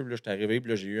 c'est sûr. Puis là, je suis arrivé, puis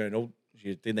là, j'ai eu un autre.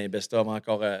 J'ai été dans les best-of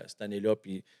encore cette année-là.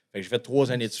 Puis fait que j'ai fait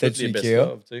 3 années de suite, les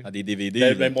best-of. Des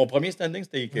DVD. Ben, mon premier standing,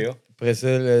 c'était Ikea. Après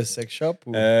ça, le sex shop?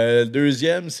 Ou... Le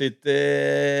deuxième, c'était...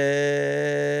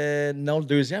 Non, le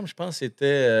deuxième, je pense,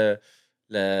 c'était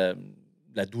la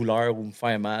douleur ou me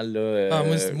faire mal. Là,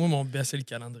 moi, mon best, c'est le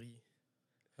calendrier.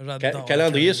 J'adore.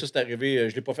 Calendrier, ça, c'est arrivé. Je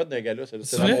ne l'ai pas fait d'un gala.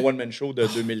 C'était dans mon one-man show de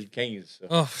 2015.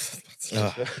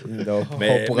 Ça. On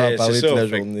pourrait en parler toute la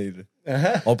journée.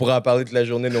 On pourrait en parler toute la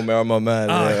journée, nos meilleurs moments.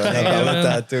 On en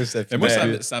parle tantôt. Mais moi,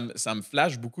 ça me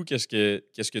flash beaucoup qu'est-ce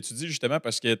que tu dis, justement,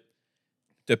 parce que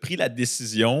tu as pris la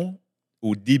décision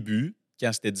au début,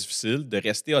 quand c'était difficile, de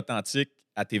rester authentique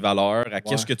à tes valeurs, à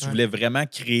qu'est-ce que tu voulais vraiment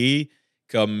créer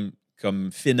comme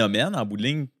phénomène en bout de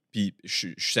ligne. Puis je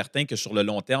suis certain que sur le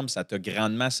long terme, ça t'a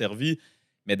grandement servi.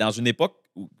 Mais dans une époque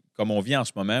comme on vit en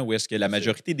ce moment, où est-ce que la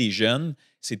majorité des jeunes,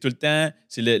 c'est tout le temps,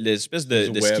 c'est l'espèce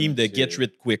de scheme de get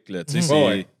rich quick. Là. Tu sais,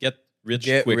 c'est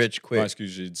get rich quick. Ouais,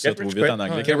 excuse, j'ai dit ça trop vite en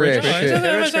anglais. Get rich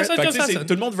quick.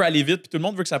 Tout le monde veut aller vite, puis tout le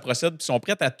monde veut que ça procède, puis ils sont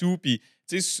prêts à tout. Puis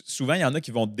souvent, il y en a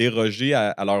qui vont déroger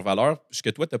à leurs valeurs, ce que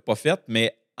toi, tu n'as pas fait,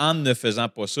 mais en ne faisant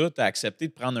pas ça, tu as accepté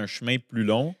de prendre un chemin plus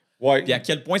long. Ouais. Puis à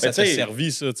quel point ça t'a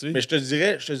servi, ça, tu sais? Mais je te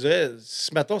dirais,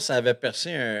 si maintenant ça avait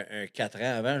percé un 4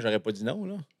 ans avant, j'aurais pas dit non,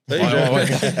 là.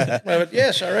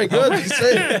 Yes, all right, good.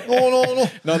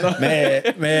 Non. Mais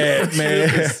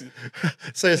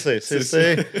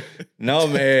c'est. Non,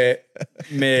 mais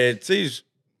tu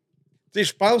sais,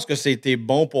 je pense que c'était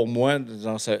bon pour moi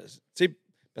dans ça. Tu sais,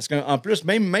 parce qu'en plus,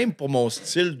 même pour mon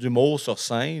style d'humour sur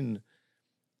scène,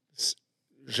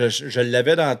 je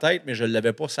l'avais dans la tête, mais je ne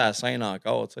l'avais pas sur la scène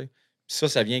encore, tu sais. Puis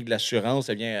ça vient de l'assurance,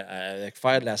 ça vient avec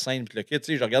faire de la scène. Puis tu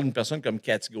sais, je regarde une personne comme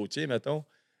Cathy Gauthier, mettons.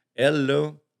 Elle,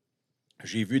 là,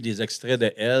 j'ai vu des extraits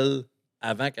de elle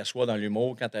avant qu'elle soit dans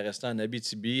l'humour, quand elle restait en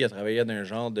Abitibi, elle travaillait dans un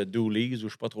genre de doolies ou je ne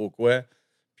sais pas trop quoi.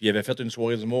 Puis elle avait fait une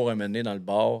soirée d'humour à mener dans le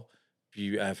bar.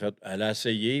 Puis elle a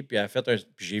essayé, puis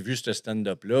puis j'ai vu ce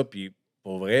stand-up-là. Puis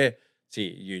pour vrai,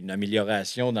 il y a une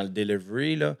amélioration dans le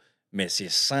delivery, là. Mais c'est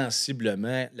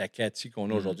sensiblement la Cathy qu'on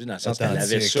a aujourd'hui, dans le sens qu'elle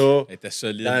avait ça elle était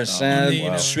solide, dans le sang,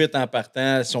 tout de suite en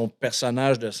partant. Son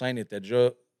personnage de scène était déjà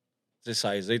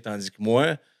saisi, tandis que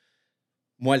moi,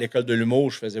 à l'école de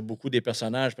l'humour, je faisais beaucoup des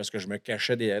personnages parce que je me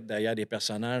cachais derrière des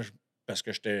personnages parce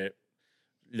que j'étais...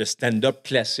 Le stand-up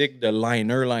classique de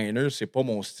liner, c'est pas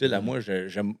mon style à moi.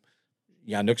 J'aime...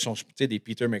 Il y en a qui sont des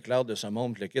Peter McLeod de ce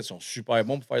monde, qui sont super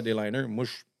bons pour faire des liners. Moi,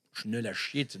 je suis nul à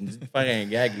chier. Tu me dis de faire un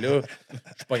gag, là. Je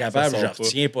suis pas capable, je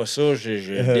retiens pas ça.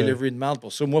 J'ai un delivery de merde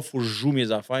pour ça. Moi, il faut que je joue mes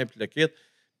affaires puis le kit.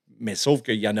 Mais sauf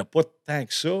qu'il n'y en a pas tant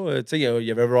que ça. Il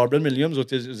y avait Robin Williams aux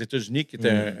États-Unis qui était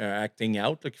un acting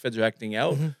out, là, qui fait du acting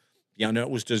out. Il y en a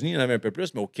aux États-Unis, il y en avait un peu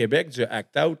plus, mais au Québec, du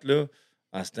act out, là,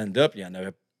 en stand-up, il y en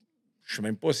avait. Je ne sais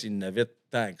même pas s'il y en avait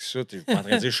tant que ça. Tu n'es pas en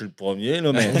train de dire que je suis le premier,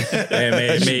 là, mais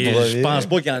je pense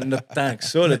pas qu'il y en a tant que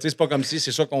ça. C'est pas comme si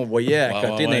c'est ça qu'on voyait à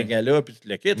côté d'un gars-là, puis tu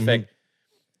le quittes. Fait que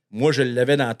moi, je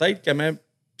l'avais dans la tête quand même.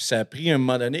 Puis ça a pris un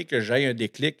moment donné que j'aille un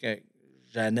déclic.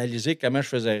 J'ai analysé comment je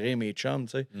faisais rire mes chums.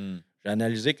 J'ai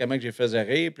analysé comment je les faisais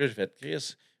rire. Puis là, j'ai fait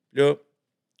Chris. Puis là,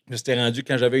 c'était rendu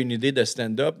quand j'avais une idée de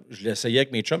stand-up, je l'essayais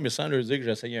avec mes chums, mais sans leur dire que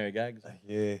j'essayais un gag.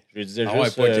 Je lui disais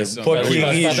juste... pas qu'ils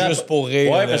rient juste pour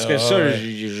rire. Oui, parce que ça,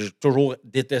 j'ai toujours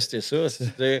détesté ça.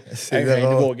 C'était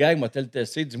un nouveau gag, m'a tel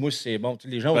testé, dis-moi si c'est bon.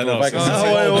 Les gens vont faire comme ça.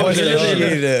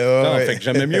 Fait que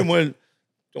j'aimais mieux, moi...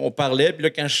 On parlait, puis là,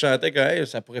 quand je chantais que hey,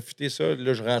 ça pourrait fitter ça,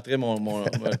 là, je rentrais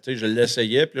je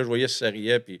l'essayais, puis là, je voyais si ça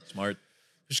riait, puis... Smart.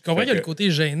 Je comprends qu'il y a le côté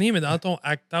gêné, mais dans ton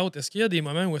act-out, est-ce qu'il y a des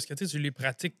moments où est-ce que tu les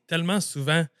pratiques tellement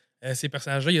souvent, ces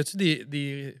personnages-là? Y a-tu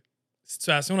des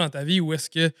situations dans ta vie où est-ce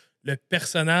que le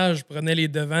personnage prenait les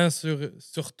devants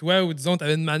sur toi ou, disons, tu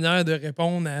avais une manière de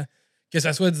répondre à... Que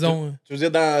ça soit, disons... Tu veux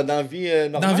dire dans la vie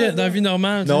normale? Dans la vie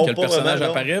normale. Non, que le personnage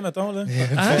apparaît, mettons, là.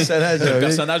 Le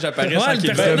personnage apparaît sans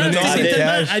qu'il c'est tellement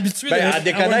habitué à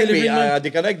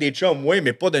déconner avec des chums, oui,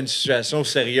 mais pas dans une situation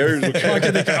sérieuse.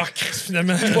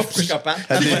 Finalement, je suis pas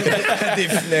psychopathe. À des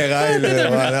funérailles,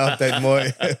 là. Peut-être moi.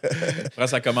 Prends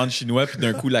sa commande chinois, puis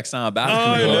d'un coup, l'accent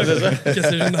embarque. C'est ça. Qu'est-ce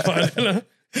que j'ai une affaire, là?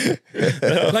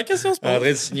 La question se pose. En train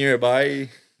de signer un bail.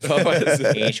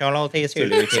 Et charlotte sur le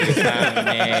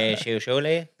téléphone chez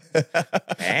Cholet.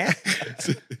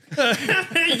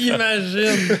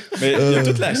 Imagine. Mais il y a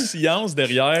toute la science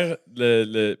derrière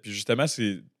puis justement,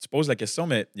 tu poses la question,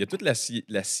 mais il y a toute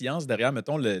la science derrière,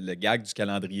 mettons, le gag du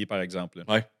calendrier, par exemple.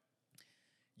 Ouais.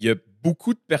 Il y a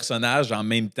beaucoup de personnages en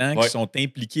même temps qui Ouais. sont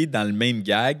impliqués dans le même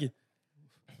gag.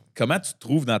 Comment tu te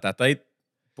trouves dans ta tête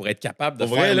pour être capable de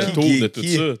Pour faire vrai, le là, tour de tout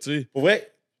qui- ça, tu sais? Pour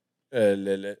vrai,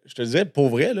 je te disais, pour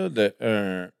vrai, là,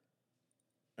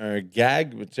 un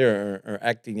gag, tu sais, un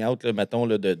acting out, là, mettons,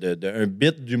 là, un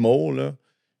bit d'humour là,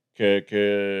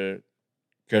 que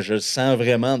je sens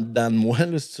vraiment dedans de moi,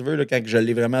 là, si tu veux, là, quand je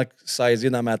l'ai vraiment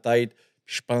saisi dans ma tête,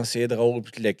 puis je pense que c'est drôle,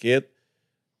 puis tu le quittes.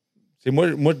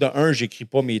 Moi, de un, j'écris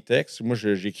pas mes textes. Moi,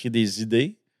 j'écris des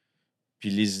idées.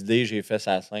 Puis les idées, j'ai fait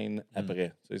sa scène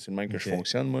après. Tu sais, c'est le même que je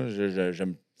fonctionne. Moi,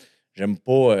 j'aime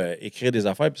pas écrire des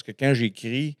affaires parce que quand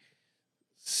j'écris,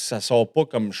 ça sort pas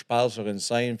comme je parle sur une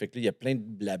scène. Fait que là, il y a plein de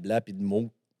blabla puis de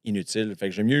mots inutiles. Fait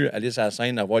que j'aime mieux aller sur la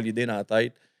scène, avoir l'idée dans la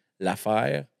tête, la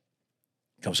faire.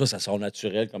 Comme ça sort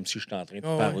naturel, comme si j'étais en train de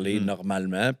parler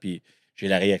normalement. Puis j'ai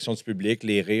la réaction du public,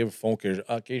 les rires font que,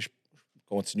 je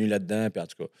continue là-dedans. Puis en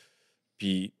tout cas,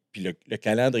 puis le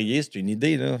calendrier, c'est une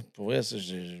idée, là. Pour vrai,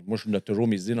 moi, je note toujours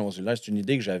mes idées dans mon cellulaire. C'est une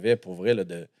idée que j'avais, pour vrai, là,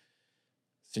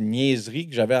 c'est une niaiserie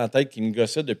que j'avais en tête qui me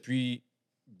gossait depuis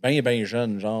bien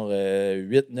jeune, genre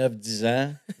 8, 9, 10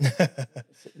 ans.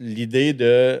 L'idée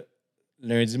de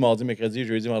lundi, mardi, mercredi,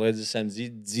 jeudi, vendredi, samedi,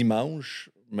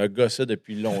 dimanche me gossait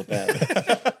depuis longtemps.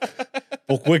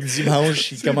 Pourquoi que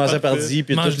dimanche, il commençait par dit,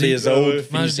 puis tous les autres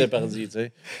finissaient par dit, tu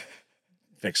sais.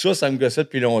 Fait que ça me gossait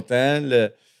depuis longtemps.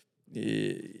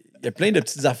 Il y a plein de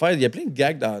petites affaires. Il y a plein de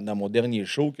gags dans mon dernier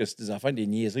show que c'est des affaires, des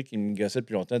niaiseries qui me gossaient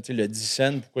depuis longtemps. Tu sais, le 10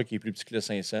 cents, pourquoi il est plus petit que le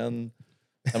 5 cents?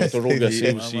 Ça m'a toujours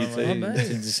gossé aussi. Tu sais.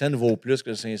 Le 10 cents vaut plus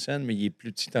que le 5 cents, mais il est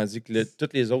plus petit, tandis que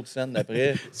toutes les autres cents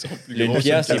d'après, le 1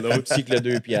 piastre est plus petit que le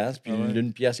 2 piastres, puis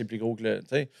le piastre est plus gros que le... Tu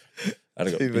sais.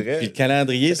 Alors, C'est vrai. Puis le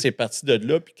calendrier, c'est parti de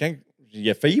là. Puis quand il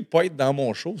a failli pas être dans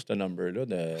mon show, ce number-là,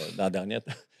 dans la dernière...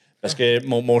 Parce que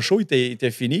mon show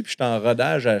était fini, puis j'étais en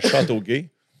rodage à Châteauguay.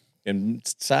 Il y a une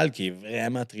petite salle qui est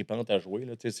vraiment tripante à jouer.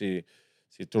 Là. C'est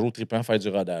toujours trippant faire du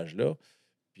rodage là.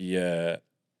 Puis là,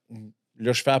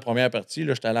 je fais la première partie.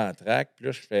 Là, je suis allé en track. Puis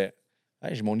là, je fais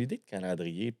hey, j'ai mon idée de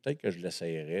calendrier. Peut-être que je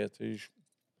l'essayerais.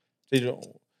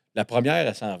 La première,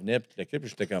 elle s'en venait. Puis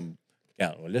j'étais comme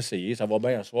regarde, on va l'essayer. Ça va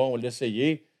bien à soir. On va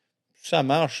l'essayer. Si ça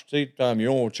marche, tant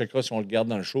mieux. On checkera si on le garde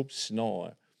dans le show. Puis sinon,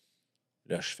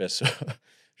 là, je fais ça.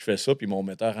 Je fais ça. Puis mon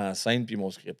metteur en scène, puis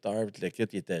mon scripteur, puis le kit,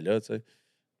 il était là. T'sais.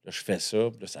 Là, je fais ça,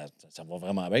 là, ça va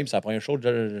vraiment bien. Puis c'est la première fois que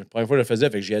je le faisais,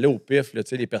 fait que j'y allais au pif. Là,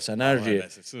 les personnages,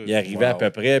 ils arrivaient à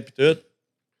peu près, puis tout.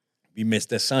 Puis, mais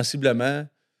c'était sensiblement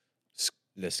ce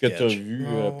que tu as vu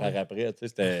par après.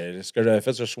 C'était ce que j'avais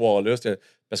fait ce soir-là.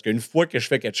 Parce qu'une fois que je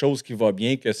fais quelque chose qui va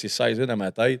bien, que c'est saisi dans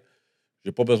ma tête,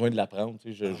 j'ai pas besoin de l'apprendre.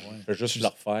 Je fais juste le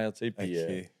refaire. Puis,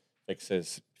 fait que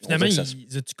finalement,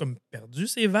 as-tu comme perdu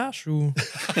ces vaches ou.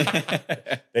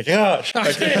 Crash!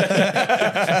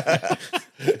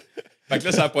 Fait que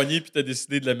là, ça a pogné, puis t'as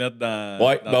décidé de le mettre dans.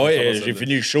 Oui, j'ai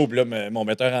fini le show, puis là, mon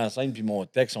metteur en scène, puis mon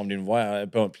texte sont venus me voir,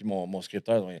 puis mon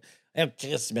scripteur. Hey,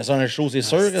 Chris, il met ça dans le show, c'est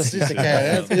sûr, c'est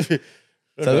carré.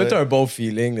 Ça doit être un bon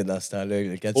feeling là, dans ce temps-là.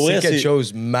 Quand tu sais que quelque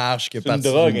chose marche, que c'est une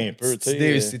drogue un peu.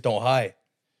 C'est ton high.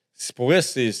 Pour vrai,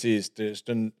 c'est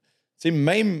une. Tu sais,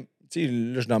 même. Tu sais,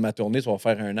 là, je suis dans ma tournée, ça va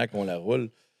faire 1 an qu'on la roule.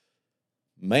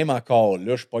 Même encore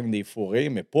là, je pogne des fourrés,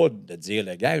 mais pas de dire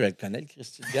le gag, je le connais, le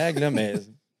Christy de gag, là, mais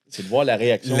c'est de voir la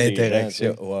réaction des gens.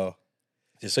 L'interaction, wow.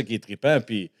 C'est ça qui est trippant.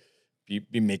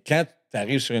 Mais quand tu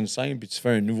arrives sur une scène puis tu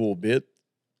fais un nouveau bit,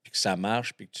 puis que ça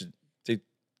marche, puis que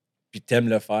tu aimes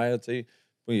le faire, tu sais.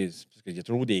 Parce qu'il y a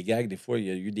toujours des gags. Des fois, il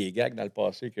y a eu des gags dans le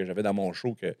passé que j'avais dans mon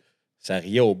show que ça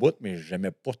riait au bout, mais j'aimais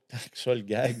pas tant que ça le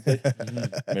gag. Mais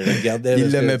je le gardais. Il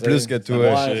l'aimait plus que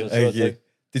toi. Ouais,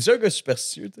 T'es-tu un gars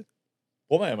superstitieux, toi?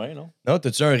 Pas même, non? Non,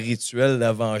 t'as-tu un rituel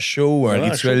d'avant-show, un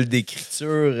rituel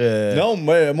d'écriture? Non,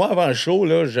 moi, avant le show,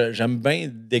 là, j'aime bien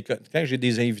déconner. Quand j'ai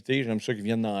des invités, j'aime ça qu'ils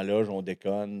viennent dans la loge, on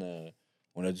déconne,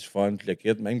 on a du fun, tout le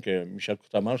kit. Même que Michel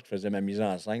Courtemanche, qui faisait ma mise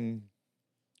en scène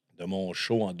de mon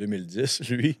show en 2010,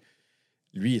 lui,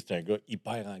 il était un gars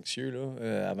hyper anxieux.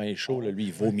 Là. Avant les shows, là, lui,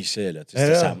 il vomissait. Là.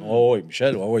 C'était ça. Oh, oui,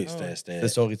 Michel, c'était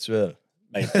son rituel.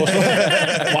 Ben, pas ça.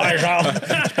 Ouais, genre,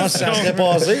 je pense que ça serait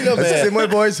passé, là, mais... C'est moi,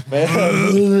 boys.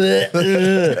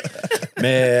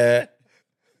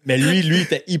 Mais lui, il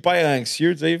était hyper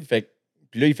anxieux, tu sais. Fait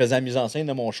puis là, il faisait la mise en scène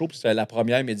de mon show, puis c'était la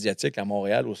première médiatique à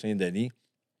Montréal, au Saint-Denis.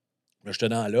 Là, j'étais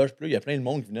dans la loge, puis là, il y a plein de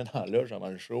monde qui venait dans la loge avant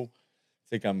le show.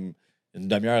 Tu sais, comme une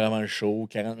demi-heure avant le show,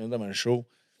 40 minutes avant le show.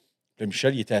 Puis là,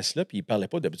 Michel, il était assis là, puis il parlait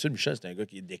pas. D'habitude, Michel, c'était un gars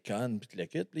qui déconne, puis tout le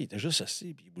kit. Puis là, il était juste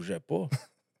assis, puis il bougeait pas.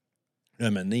 Là, un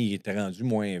moment donné, il était rendu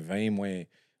moins 20,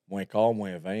 moins quart,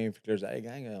 moins 20. Puis là, je disais, hey,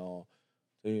 gang,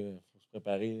 faut se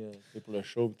préparer pour le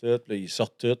show. Puis tout. Puis là, il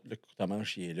sort tout. Le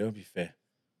courte-manche, il est là. Puis il fait,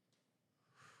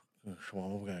 je sais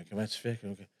pas, comment tu fais?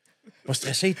 Pas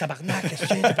stressé, tabarnak.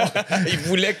 Il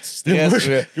voulait que tu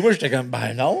stresses. Puis moi, j'étais comme,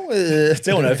 ben non. Tu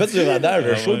sais, on avait fait du rodage.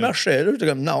 Le show marchait. J'étais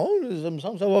comme, non, ça me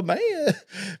semble que ça va bien.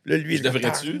 Puis là, lui, il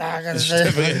devrais-tu?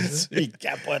 Il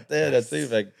capotait, là, tu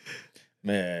sais.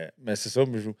 Mais c'est ça.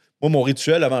 Moi, mon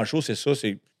rituel avant le show, c'est ça.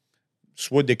 C'est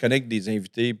soit déconnecter des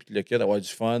invités, puis le kit, avoir du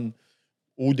fun,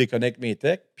 ou déconnecter mes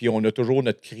techs. Puis on a toujours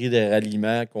notre cri de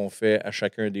ralliement qu'on fait à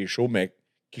chacun des shows, mais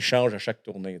qui change à chaque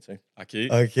tournée, tu sais.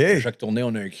 OK. À chaque tournée,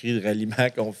 on a un cri de ralliement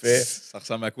qu'on fait. Ça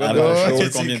ressemble à quoi? Avant Dans le show,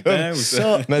 combien de temps? Ou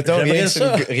ça? Mettons,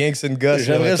 rien que c'est une gosse.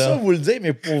 J'aimerais ça vous le dire,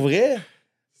 mais pour vrai,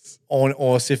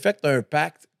 on s'est fait un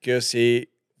pacte que c'est...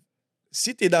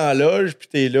 Si t'es dans la loge puis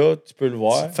t'es là, tu peux le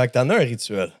voir. Fait que t'en as un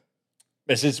rituel.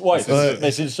 Mais c'est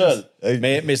le seul.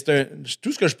 Mais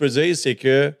tout ce que je peux dire, c'est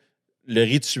que le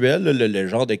rituel, le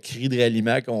genre de cri de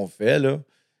ralliement qu'on fait, là,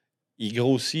 il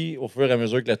grossit au fur et à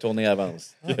mesure que la tournée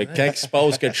avance. Fait que quand il se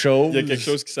passe quelque chose... Il y a quelque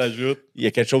chose qui s'ajoute. Il y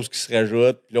a quelque chose qui se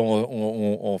rajoute. Puis là,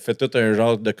 on fait tout un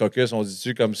genre de caucus. On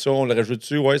dit-tu comme ça? On le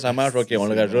rajoute-tu? Oui, ça marche. OK, on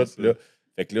le rajoute. Puis là,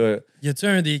 fait que là... Y a-tu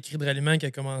un des cris de ralliement qui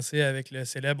a commencé avec le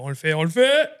célèbre « On le fait, on le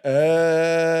fait! »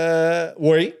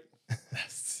 Oui.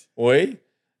 Oui.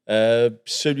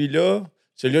 Puis celui-là,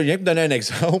 rien que pour donner un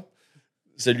exemple,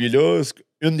 celui-là,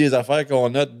 une des affaires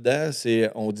qu'on a dedans,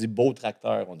 c'est on dit beau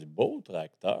tracteur. On dit beau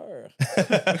tracteur.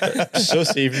 Ça,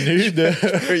 c'est venu de.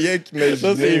 Rien qu'imaginer.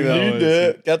 Ça, c'est venu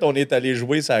de. Quand on est allé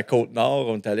jouer sur la Côte-Nord,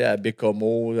 on est allé à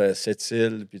Bécomo, à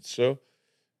Sept-Îles, puis tout ça.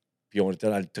 Puis on était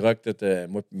dans le truck,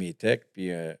 moi et mes techs. Puis,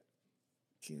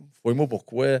 voyez-moi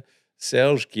pourquoi.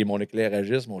 Serge, qui est mon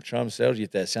éclairagiste, mon chum Serge, il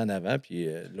était assis en avant, puis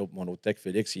mon autre tech,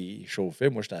 Félix, il chauffait.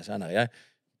 Moi, j'étais assis en arrière.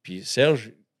 Puis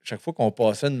Serge, chaque fois qu'on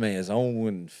passait une maison ou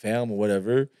une ferme ou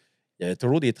whatever, il y avait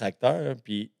toujours des tracteurs,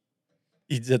 puis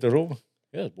il disait toujours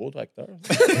 « c'est beau tracteur. »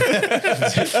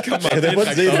 J'arrêtais pas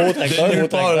de dire « beau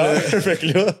tracteur. » Fait que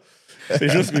là, c'est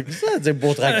juste que ça, dire «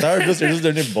 beau tracteur », là, c'est juste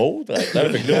devenu « beau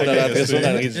tracteur ». Fait que là, on a rentré ça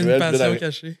dans le rituel. Une passion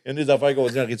cachée. Une des affaires qu'on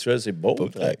dit en rituel, c'est « beau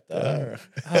tracteur ».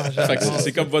 Fait que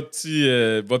c'est comme votre petit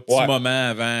moment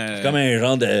avant. C'est comme un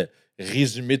genre de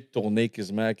résumé de tournée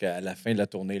quasiment qu'à la fin de la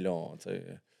tournée, là,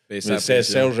 mais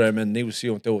Serge, un moment donné aussi,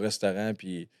 on était au restaurant,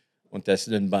 puis on était assis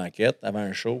dans une banquette avant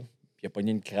un show, puis il a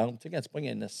pogné une crampe. Tu sais, quand tu pognes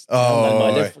une crampe dans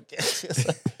le mollet,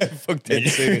 faut que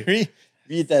tu lui,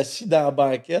 il était assis dans la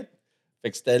banquette.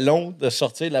 Fait que c'était long de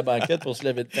sortir de la banquette pour se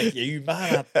lever. Fait qu'il a eu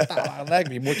mal en tabarnak.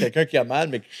 Mais moi, quelqu'un qui a mal,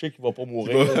 mais qui sait qu'il va pas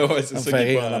mourir. Ouais, c'est ça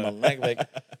qui va. Fait que là,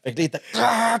 il était...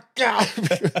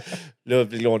 là,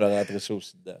 puis là, on a rentré ça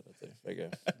aussi dedans. Fait que,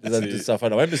 des petites affaires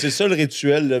de même. Mais c'est ça le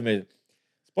rituel, là, mais...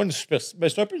 C'est pas une superstition. Ben,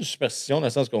 c'est un peu une superstition dans le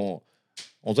sens qu'on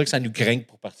dirait que ça nous craint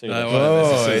pour partir.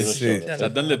 Ça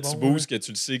te donne le petit boost que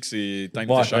tu le sais que c'est time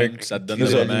to shine, puis ça te donne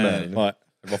le moment.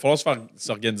 Il va falloir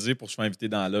s'organiser pour se faire inviter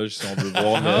dans la loge si on veut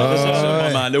voir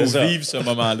ce moment-là ou vivre ce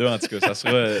moment-là. En tout cas, ça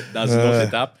sera dans une autre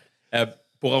étape.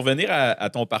 Pour revenir à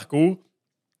ton parcours,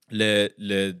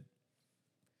 le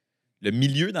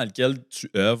milieu dans lequel tu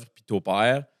œuvres puis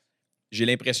t'opères, j'ai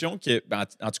l'impression que,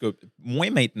 en tout cas,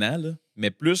 moins maintenant, là,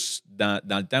 mais plus dans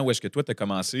le temps où est-ce que toi, tu as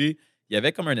commencé, il y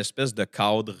avait comme une espèce de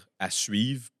cadre à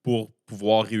suivre pour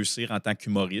pouvoir réussir en tant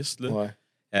qu'humoriste.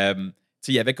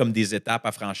 Il y avait comme des étapes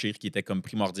à franchir qui étaient comme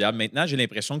primordiales. Maintenant, j'ai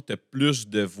l'impression que tu as plus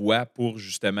de voix pour,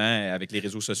 justement, avec les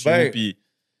réseaux sociaux. Puis...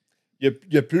 Il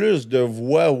y a plus de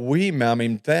voix, oui, mais en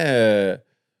même temps,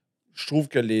 je trouve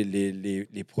que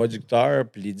les producteurs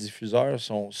et les diffuseurs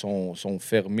sont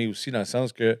fermés aussi, dans le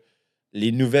sens que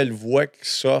les nouvelles voix qui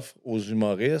s'offrent aux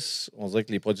humoristes, on dirait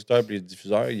que les producteurs et les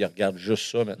diffuseurs, ils regardent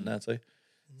juste ça maintenant, tu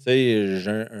sais.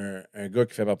 J'ai un gars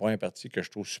qui fait ma première partie que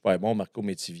je trouve super bon, Marco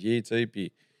Métivier, tu sais,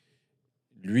 puis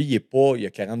lui, il a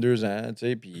 42 ans, tu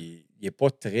sais, puis il n'est pas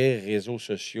très réseaux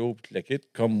sociaux, puis le kit,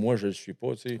 comme moi, je ne le suis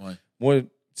pas, tu sais. Ouais. Moi, tu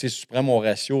sais, si tu prends mon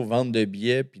ratio vente de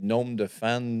billets puis nombre de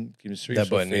fans qui me suivent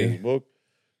sur Facebook,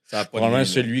 c'est probablement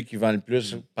celui qui vend le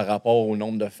plus par rapport au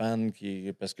nombre de fans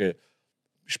parce que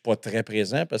je ne suis pas très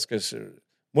présent, parce que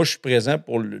moi, je suis présent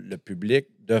pour le public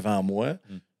devant moi.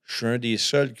 Je suis un des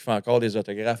seuls qui fait encore des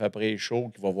autographes après les shows,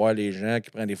 qui va voir les gens,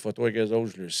 qui prend des photos avec eux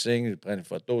autres, je le signe, je prends des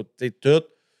photos, tu sais, tout.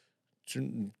 Tu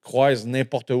me croises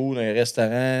n'importe où, dans un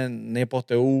restaurant,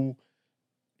 n'importe où.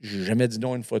 J'ai jamais dit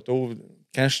non à une photo.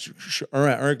 Quand je suis un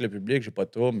à un avec le public, j'ai pas de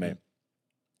trouble, mais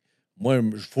moi,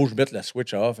 il faut que je mette la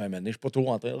switch off à un moment donné. Je suis pas trop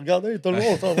en train. Regardez, tout le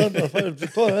monde est en train de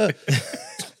faire. Toi, hein?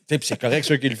 Puis c'est correct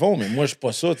ceux qui le font, mais moi, je suis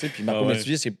pas ça. Puis Marco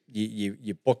Métivier, il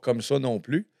est pas comme ça non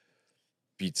plus.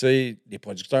 Puis, tu sais, les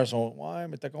producteurs sont « Ouais,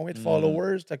 mais t'as combien de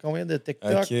followers? T'as combien de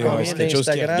TikTok? Okay, combien c'est quelque chose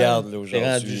qu'ils regardent là, aujourd'hui? »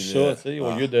 T'es rendu là. ça, tu sais,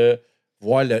 au lieu de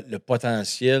voir le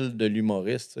potentiel de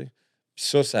l'humoriste, tu sais. Puis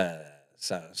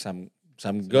ça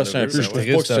me gosse un peu. Je trouve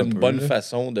pas que c'est une bonne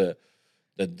façon de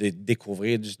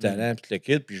découvrir du talent, puis le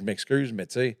kit. Puis je m'excuse, mais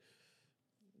tu sais,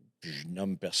 je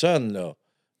nomme personne, là.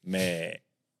 Mais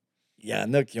il y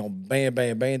en a qui ont bien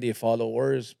des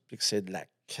followers, puis que c'est de la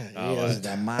crise, de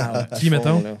la merde. Qui,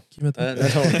 mettons?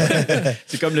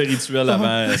 C'est comme le rituel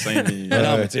avant Saint-Denis.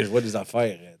 Non, mais tu sais, je vois des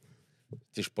affaires.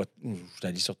 Je suis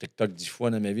allé sur TikTok 10 fois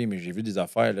dans ma vie, mais j'ai vu des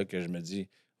affaires là, que je me dis,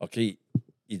 OK,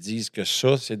 ils disent que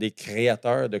ça, c'est des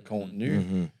créateurs de contenu.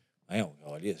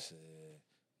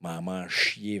 On m'en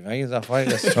chier 20 affaires.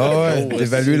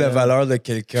 D'évaluer la valeur de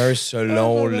quelqu'un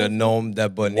selon le nombre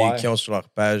d'abonnés qu'ils ont sur leur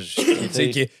page.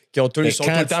 Qui sont tout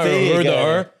le temps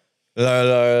heureux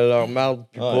de leur marde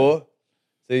puis pas.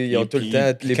 Ils ont tout le temps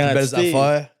les plus belles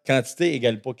affaires. Quantité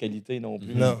égale pas qualité non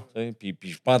plus. Non. Puis je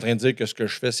suis pas en train de dire que ce que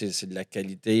je fais, c'est de la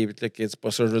qualité. C'est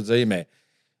pas ça que je veux dire, mais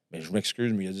je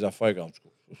m'excuse, mais il y a des affaires quand tu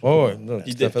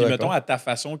Puis mettons, à ta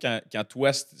façon, quand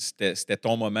toi, c'était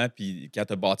ton moment, puis quand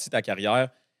tu as bâti ta carrière,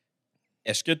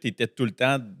 est-ce que tu étais tout le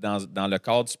temps dans le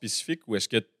cadre spécifique ou est-ce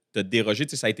que tu as dérogé?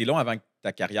 Ça a été long avant que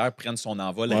ta carrière prenne son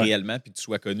envol réellement puis que tu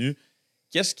sois connu.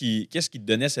 Qu'est-ce qui te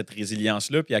donnait cette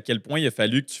résilience-là? Puis à quel point il a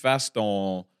fallu que tu fasses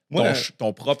ton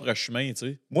propre chemin? Tu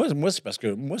sais? Moi, c'est parce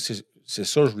que c'est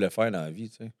ça que je voulais faire dans la vie.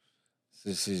 Tu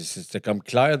sais. C'était comme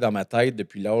clair dans ma tête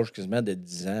depuis l'âge quasiment de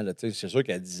 10 ans. Là, tu sais. C'est sûr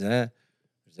qu'à 10 ans,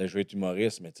 je disais je vais être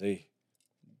humoriste, mais tu sais,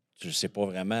 je sais pas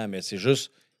vraiment. Mais c'est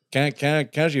juste,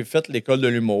 quand j'ai fait l'école de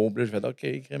l'humour, j'ai fait OK,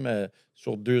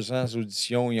 sur 200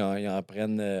 auditions, ils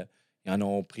en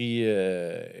ont pris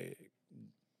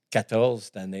 14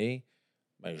 cette année.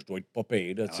 Ben, je dois être pas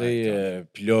payé.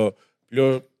 Puis là,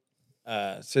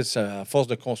 à force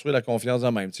de construire la confiance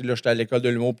en même. T'sais, là, j'étais à l'école de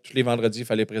l'humour, puis tous les vendredis, il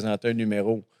fallait présenter un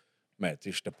numéro. Mais je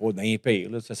n'étais pas d'un pire.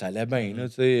 Ça allait bien.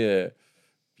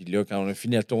 Puis là, quand on a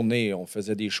fini la tournée, on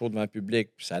faisait des shows devant le public,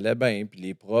 puis ça allait bien. Puis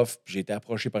les profs, puis j'ai été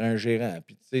approché par un gérant.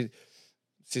 Puis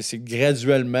c'est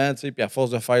graduellement, puis à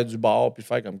force de faire du bar, puis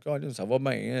faire comme ça va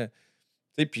bien.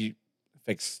 Hein? Puis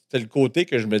c'était le côté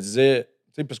que je me disais,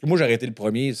 parce que moi, j'ai arrêté le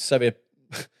premier, ça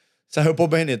n'avait pas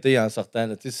bien été en sortant.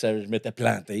 Là, je m'étais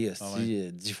planté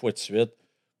 10 fois de suite.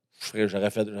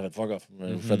 J'aurais fait fuck off.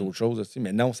 Je fais d'autres choses aussi.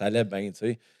 Mais non, ça allait bien.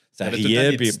 Ça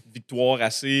riait. Des petites victoires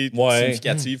assez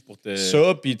significatives pour te.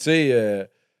 Ça, puis tu sais,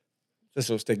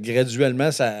 c'était graduellement,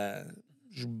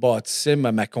 je bâtissais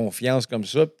ma confiance comme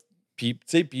ça.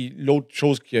 Puis l'autre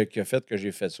chose qui a fait que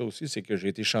j'ai fait ça aussi, c'est que j'ai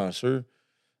été chanceux.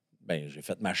 Ben, j'ai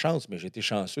fait ma chance, mais j'ai été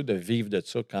chanceux de vivre de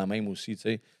ça quand même aussi.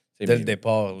 Dès le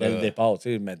départ. Dès le départ.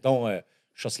 Mettons, je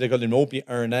suis sorti de l'école de l'humour, puis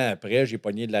 1 an après, j'ai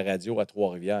pogné de la radio à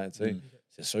Trois-Rivières.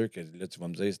 C'est sûr que là, tu vas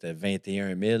me dire, c'était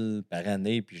 21 000 par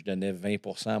année, puis je donnais 20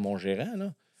 à mon gérant.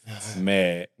 Là.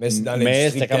 Mais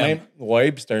c'était quand même.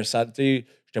 Oui, puis c'était un sale. Je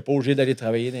n'étais pas obligé d'aller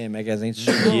travailler dans les magasins de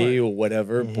souliers ou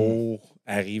whatever pour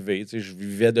arriver. Je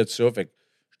vivais de ça. Fait que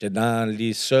j'étais dans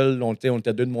les seuls. On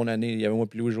était 2 de mon année. Il y avait moi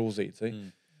et Louis-José.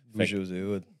 Louis-José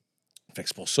Hood. Fait que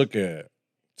c'est pour ça que.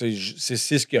 C'est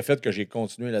ce qui a fait que j'ai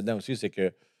continué là-dedans aussi. C'est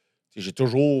que j'ai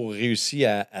toujours réussi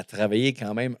à travailler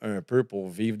quand même un peu pour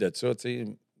vivre de ça,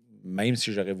 même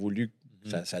si j'aurais voulu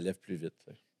que ça lève plus vite.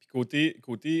 Puis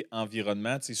côté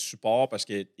environnement, support, parce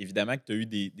que évidemment que tu as eu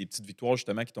des petites victoires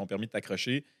justement qui t'ont permis de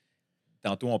t'accrocher.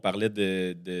 Tantôt, on parlait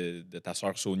de ta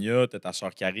sœur Sonia, de ta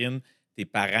sœur Karine, tes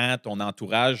parents, ton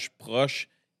entourage proche.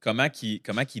 Comment qu'ils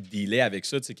dealaient avec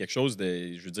ça? C'est quelque chose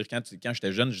de. Je veux dire, quand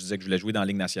j'étais jeune, je disais que je voulais jouer dans la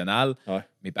Ligue nationale. Ouais.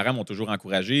 Mes parents m'ont toujours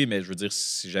encouragé, mais je veux dire,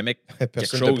 si jamais quelque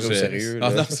Personne chose. pris au sérieux. Ah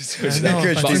non, c'est ça. Non,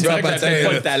 Je pensais que j'avais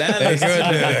pas le talent.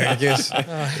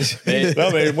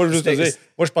 Non, mais moi, juste te dire,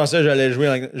 moi, je pensais que j'allais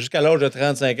jouer jusqu'à l'âge de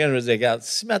 35 ans. Je me disais, regarde,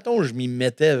 si, mettons, je m'y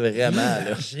mettais vraiment.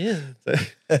 Là, je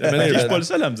suis pas le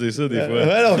seul à me dire ça, des fois.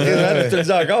 Ouais, non, je te le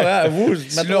dis encore, hein, à vous. Mettons,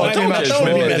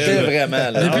 je m'y mettais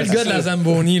vraiment. Là. Depuis le gars de la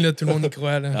Zamboni, là, tout le monde y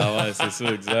croit. Là. Ah ouais, c'est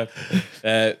ça, exact.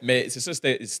 Mais c'est ça,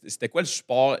 c'était quoi le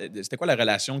support? C'était quoi la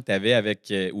relation que tu avais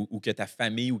avec, ou que ta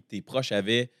famille ou que tes proches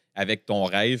avaient avec ton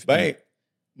rêve? Ben,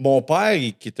 mon père,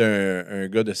 qui est un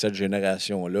gars de cette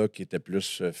génération-là, qui était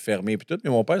plus fermé et tout, mais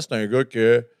mon père, c'est un gars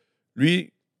que,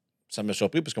 lui, ça m'a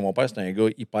surpris parce que mon père, c'était un gars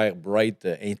hyper bright,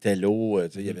 intello.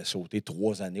 Il avait sauté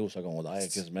 3 années au secondaire,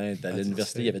 quasiment. À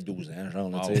l'université, il avait 12 ans, genre.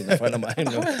 Une affaire de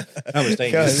même. Là. Non, mais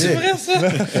c'était un C'est vrai,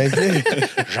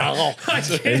 ça? genre.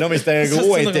 Okay. Non, mais c'était un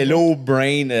gros intello,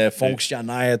 brain,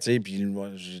 fonctionnaire, tu sais. Puis,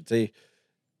 j'étais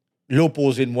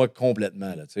l'opposé de moi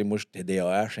complètement. Là, moi, j'étais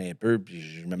DAH un peu, puis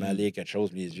je me mêlais quelque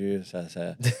chose, mes yeux,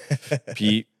 ça.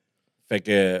 Puis, fait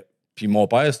que. Puis mon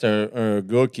père, c'était un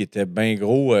gars qui était bien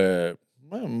gros.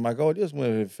 Ma calisse,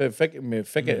 moi, fais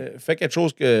quelque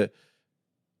chose que.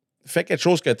 Fais quelque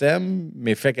chose que t'aimes,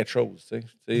 mais fais quelque chose. Tu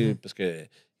sais, parce que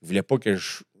il voulait pas que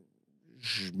je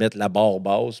mette la barre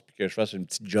basse, puis que je fasse une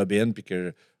petite job-in, puis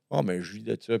que. Oh, mais je vis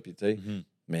de ça, puis tu sais.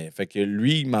 Mais fait que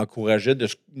lui, il m'encourageait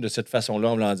de cette façon-là,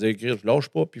 en voulant dire, je lâche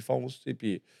pas, puis fonce, tu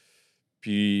sais.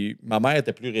 Puis ma mère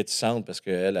était plus réticente parce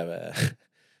qu'elle avait.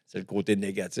 C'est le côté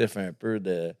négatif un peu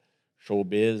de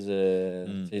showbiz.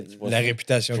 La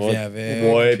réputation qu'il y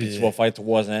avait. Oui, puis tu vas faire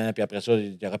 3 ans, puis après ça,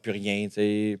 il n'y aura plus rien.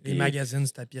 Les magazines,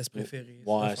 c'est ta pièce préférée.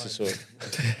 Ouais, c'est ça.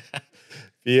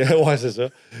 Puis, ouais, c'est ça.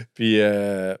 Puis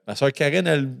ma soeur Karine,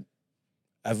 elle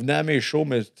venait à mes shows,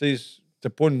 mais tu sais,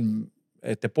 elle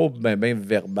n'était pas bien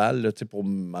verbale là, pour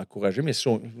m'encourager, mais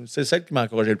c'est celle qui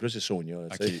m'encourageait le plus, c'est Sonia.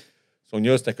 Okay.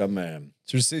 Sonia, c'était comme.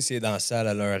 Tu le sais, c'est dans la salle,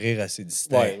 elle a un rire assez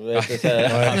distinct. Ouais, c'est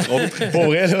ça. Pour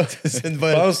vrai, là. C'est une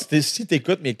bonne. Je pense que si tu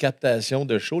écoutes mes captations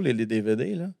de show, les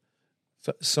DVD, là.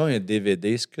 Ça, un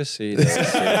DVD, ce que c'est.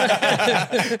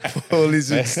 Pour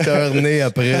les auditeurs nés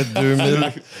après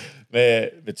 2000.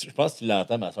 Mais je pense que tu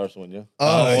l'entends, ma soeur Sonia.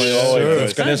 Ah, oui, sûr.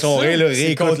 Tu connais son rire, là.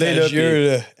 C'est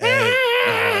contagieux, là.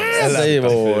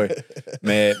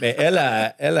 Mais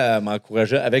elle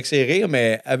m'encourageait avec ses rires,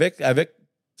 mais avec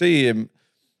tu sais,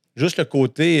 juste le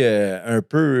côté un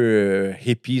peu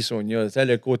hippie, Sonia. Tu sais,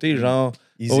 le côté genre,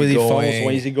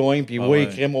 easy going, puis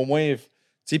crème au moins. Tu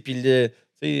sais, puis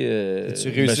tu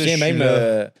réussis même.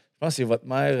 Je pense que c'est votre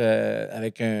mère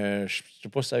avec un. Je sais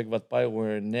pas si c'est avec votre père ou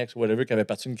un ex ou whatever qui avait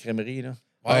parti une crèmerie, là.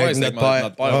 Ouais,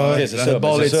 notre père. C'est ça.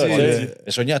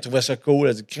 Mais Sonia, elle trouvait ça cool.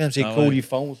 Elle dit, crème, c'est cool, ils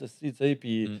font, ça, tu sais.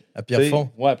 Puis. À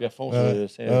Pierrefonds. Ouais, à Pierrefonds.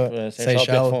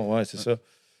 Saint-Charles. Ouais, c'est ça.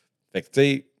 Fait que, tu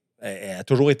sais, elle a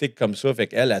toujours été comme ça. Fait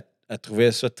qu'elle, elle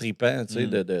trouvait ça trippant, tu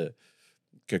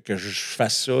sais, que je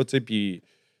fasse ça, tu sais. Puis,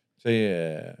 tu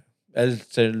sais, elle,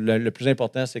 le plus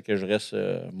important, c'est que je reste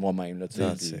moi-même, là, tu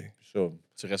sais.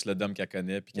 Tu restes le dame qu'elle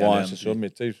connaît. Puis c'est ça.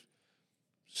 Mais, tu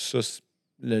sais, ça,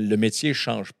 le métier ne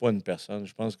change pas une personne.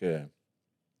 Je pense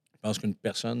qu'une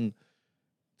personne. Tu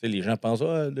sais, les gens pensent,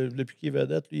 depuis qu'il est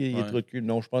vedette, lui, il est trop de cul.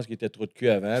 Non, je pense qu'il était trop de cul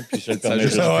avant, puis ça le permet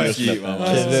juste plus. Ça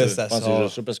c'est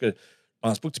juste ça, parce que je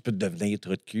pense pas que tu peux devenir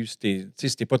trop de cul. Si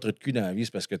t'es pas trop de cul dans la vie,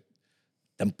 c'est parce que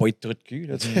t'aimes pas être trop de cul.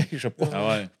 Là, je sais pas. Ah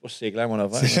ouais. Je sais pas si c'est clair, mon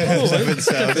affaire. Ça fait du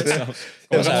sens.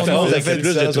 Ça fait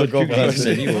plus de trop de cul que dans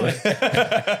sa vie.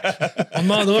 On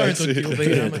demandera un truc de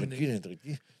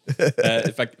cul.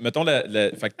 Fait que, mettons,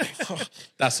 fait que,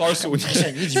 ta soeur Sonia,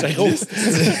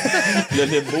 le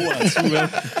limbo en dessous, hein.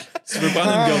 Si tu veux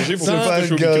prendre une gorgée, il faut pas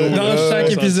toucher au micro. Dans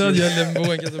chaque épisode, il y a le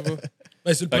limbo, inquiète pas.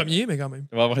 Ben, c'est le premier, mais quand même.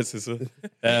 Ouais, c'est ça.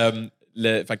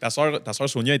 Fait que ta soeur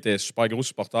Sonia était super gros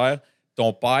supporter.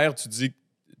 Ton père, tu dis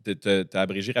que t'as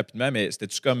abrégé rapidement, mais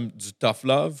c'était-tu comme du tough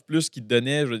love plus qu'il te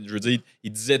donnait? Je veux dire,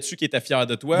 il disait-tu qu'il était fier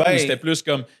de toi ou c'était plus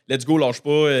comme let's go, lâche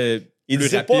pas? Il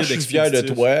disait rapide, pas je suis fier de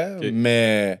toi,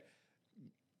 mais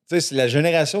tu sais, c'est la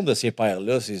génération de ces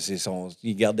pères-là,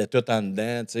 ils gardaient tout en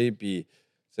dedans, tu sais, puis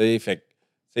tu sais, fait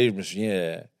tu sais, je me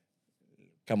souviens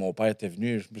quand mon père était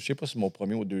venu, je sais pas si c'est mon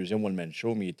premier ou deuxième one-man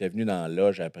show, mais il était venu dans la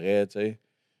loge après, tu sais.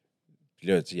 Puis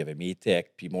là, tu sais, il y avait mes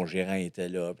techs, puis mon gérant était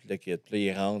là, puis là,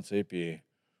 il rentre, tu sais, puis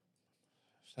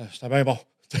c'était bien bon.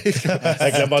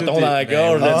 Avec le bâton dans la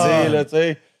gorge, là, tu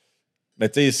sais. Mais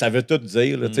tu sais, ça veut tout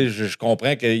dire. Là, je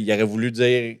comprends qu'il aurait voulu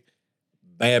dire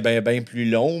bien plus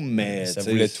long, mais ça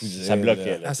voulait tout dire. Ça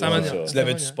bloquait. Là, tu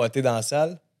l'avais-tu spoté dans la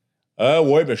salle?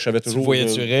 Oui, ben je savais toujours. Tu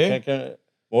voyais-tu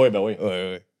Oui, ben oui.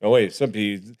 Oui, ça,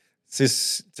 puis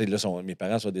là, mes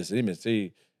parents sont décédés, mais tu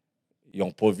sais, ils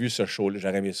n'ont pas vu ce show-là.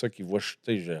 J'aurais aimé ça qu'ils voient,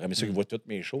 qu'ils voient tous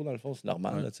mes shows, dans le fond, c'est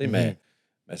normal, tu sais, mais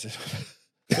c'est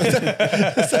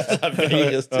ça fait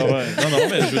rire, Non,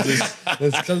 mais je veux dire.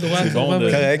 C'est le droit. C'est bon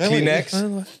correct, Kleenex.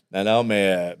 Non,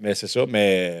 mais c'est ça,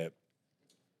 mais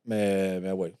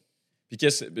ouais. Puis tu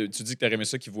dis que tu aurais aimé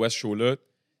ça qu'ils voient ce show-là.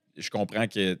 Je comprends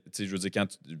que, tu sais, je veux dire,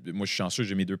 moi, je suis chanceux,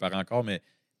 j'ai mes 2 parents encore, mais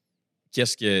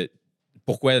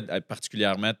pourquoi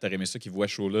particulièrement tu aurais aimé ça qu'ils voient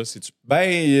ce show-là? Tu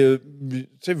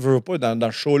sais, veux pas,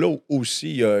 dans ce show-là aussi,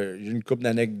 il y a une couple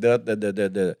d'anecdotes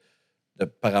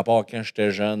par rapport à quand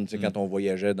j'étais jeune, quand on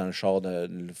voyageait dans le char de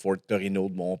Fort Torino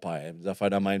de mon père, des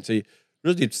affaires de même,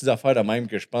 juste des petites affaires de même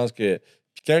que je pense que...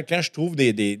 Puis quand je trouve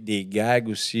des gags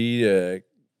aussi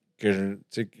que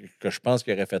je pense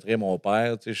qu'il aurait fait rire mon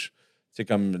père,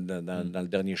 comme dans le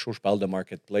dernier show, je parle de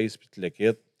Marketplace puis tout le kit,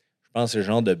 je pense que c'est le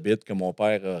genre de bit que mon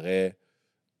père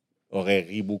aurait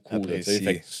ri beaucoup. Là,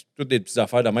 fait que toutes des petites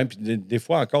affaires de même. Puis des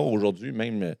fois encore aujourd'hui,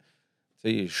 même...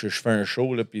 Je fais un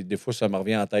show, là, puis des fois, ça me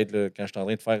revient en tête là, quand je suis en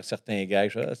train de faire certains gags.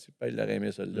 Je dis, il aurait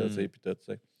aimé celle-là, puis tout, tu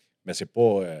sais. Mais c'est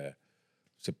pas...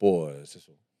 c'est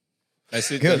ça. Ben,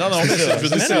 non, mais je veux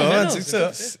dire, c'est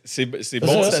ça. C'est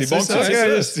bon que tu dises ça.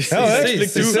 C'est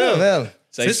ça, man.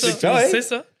 C'est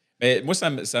ça. Mais moi, ça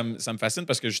me fascine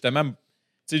parce que justement,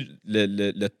 tu sais,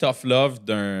 le tough love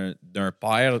d'un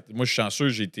père, moi, je suis chanceux,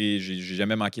 j'ai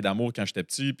jamais manqué d'amour quand j'étais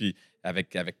petit, puis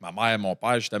avec ma mère, mon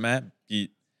père, justement.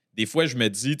 Puis des fois, je me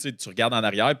dis, tu regardes en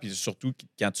arrière, puis surtout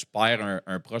quand tu perds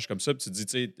un proche comme ça, puis tu te dis,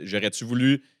 tu sais, j'aurais-tu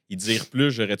voulu y dire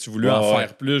plus, j'aurais-tu voulu en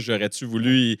faire plus, j'aurais-tu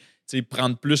voulu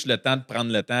prendre plus le temps de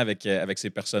prendre le temps avec ces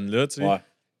personnes-là, tu sais. Ouais.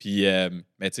 Puis,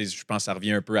 mais tu sais, je pense que ça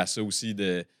revient un peu à ça aussi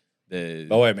de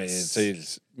Ben ouais, mais tu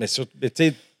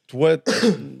sais, toi,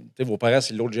 vos parents,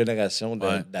 c'est l'autre génération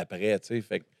d'après, tu sais.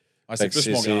 Fait que c'est plus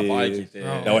mon grand-père qui était.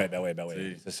 Ben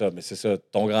ouais. C'est ça, mais c'est ça.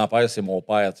 Ton grand-père, c'est mon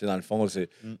père, tu sais, dans le fond, cette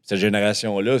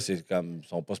génération-là, c'est comme, ils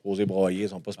sont pas supposés broyer, ils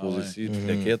sont pas supposés ci, tout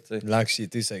le kit, tu sais.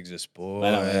 L'anxiété, ça n'existe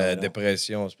pas.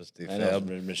 Dépression, c'est parce que t'es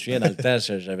faible. Je me souviens, dans le temps,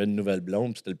 j'avais une nouvelle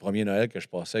blonde, c'était le premier Noël que je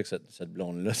passais avec cette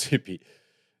blonde-là, tu sais, puis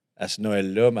à ce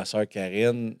Noël-là, ma soeur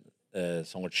Karine,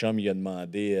 son chum, il a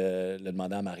demandé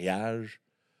en mariage.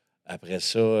 Après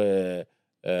ça,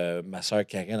 ma soeur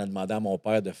Karine a demandé à mon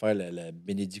père de faire la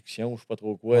bénédiction, je ne sais pas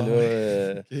trop quoi.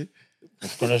 Là, Je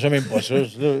ne connaissais même pas ça.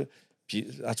 Puis,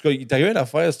 en tout cas, il est arrivé une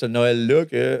affaire, ce Noël-là,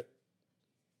 que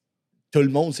tout le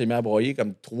monde s'est mis à broyer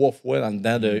comme 3 fois dans le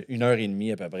dedans de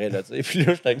 1h30 à peu près. Là, puis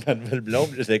là, j'étais avec ma nouvelle blonde,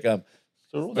 j'étais comme...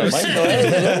 C'est toujours de même,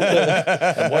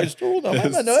 Noël. C'est toujours de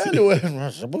même à Noël, ouais.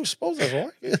 Je sais pas ce qui se passe ce soir.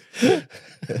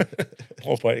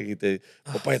 Mon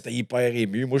père était hyper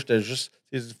ému. Moi, j'étais juste.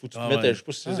 Faut que tu te mettes je sais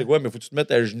pas si c'est quoi, mais faut que tu te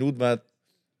mettes à genoux devant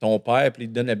ton père, puis il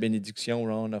te donne la bénédiction,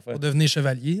 genre, en affaire. Pour devenir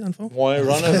chevalier, dans le fond. Ouais,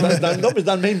 non, mais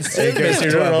dans le même style. C'est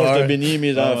genre, je te bénis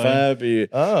mes enfants. Puis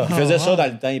il faisait ça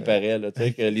dans le temps, il paraît, là,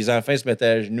 que les enfants se mettaient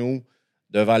à genoux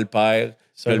devant le père.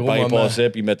 Puis le père passait,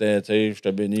 puis il mettait, je te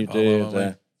bénis.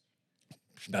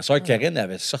 Ma soeur Karine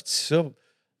avait sorti ça.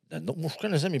 Non, moi, je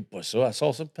connaissais même pas ça. Elle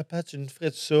sort ça. Papa, tu nous ferais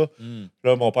de ça?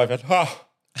 Là, mon père fait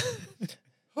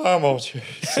Ah, mon Dieu.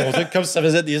 C'est comme si ça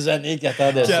faisait des années qu'il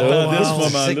attendait ça. Ce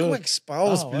moment-là. C'est quoi qui se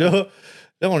passe? Puis là,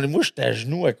 moi, j'étais à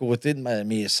genoux à côté de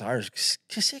mes sœurs.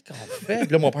 Qu'est-ce qu'on fait?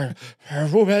 Puis là, mon père, un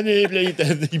beau année. Puis là,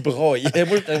 il broyait.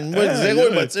 Moi, zéro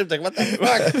émotif. What the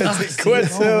fuck? C'est quoi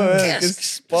ça? Qu'est-ce qui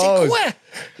se passe? C'est quoi?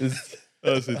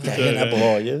 C'est Karine à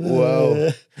broyer. Wow.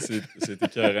 C'est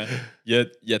écœurant. Il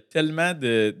y a tellement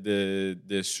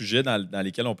de sujets dans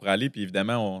lesquels on pourrait aller. Puis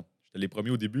évidemment, je te l'ai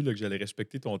promis au début là, que j'allais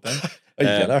respecter ton temps.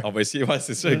 On va essayer. Ouais,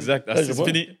 c'est ça, exact. C'est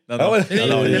fini. Non, il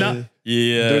est là.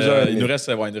 Il nous reste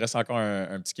encore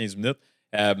un petit 15 minutes.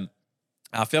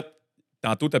 En fait,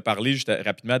 tantôt, tu as parlé juste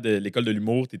rapidement de l'école de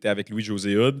l'humour. Tu étais avec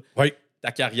Louis-José Hood. Oui.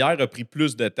 Ta carrière a pris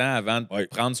plus de temps avant de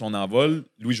prendre son envol.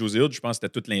 Louis-José Hood, je pense que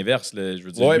c'était tout l'inverse. Je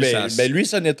veux dire, lui,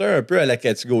 ça n'était un peu à la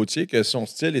Cathy Gauthier que son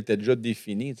style était déjà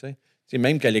défini. Tu sais,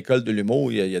 même qu'à l'école de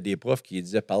l'humour, il y a des profs qui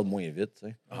disaient « parle moins vite ».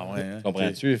 Ah ouais, hein?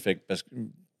 Comprends-tu? Fait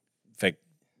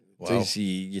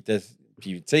il était...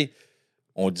 Puis, tu sais,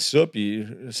 on dit ça, puis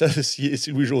ça,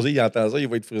 si Louis-José il entend ça, il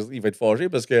va être frustré, il va être fâché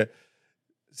parce que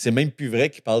c'est même plus vrai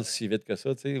qu'il parle si vite que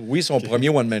ça. T'sais. Oui, son premier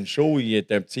one-man show, il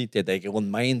était il était gros de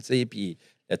main, puis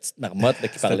la petite marmotte là,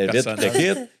 qui parlait vite, puis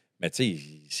le kid. Mais tu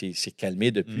sais, c'est calmé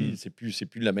depuis. C'est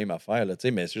plus la même affaire. Là,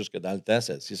 mais c'est juste que dans le temps,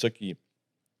 c'est ça qui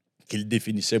le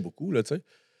définissait beaucoup. Là,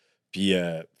 puis,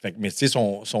 mais tu sais,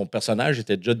 son personnage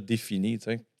était déjà défini.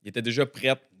 T'sais. Il était déjà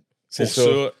prêt pour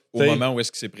ça au moment où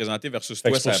est-ce qu'il s'est présenté versus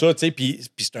toi. C'est pour ça, tu sais, puis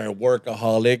c'est un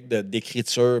workaholic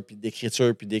d'écriture, puis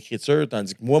d'écriture,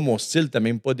 tandis que moi, mon style n'était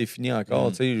même pas défini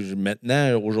encore. Tu sais,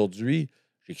 maintenant, aujourd'hui,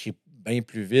 j'écris bien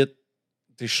plus vite.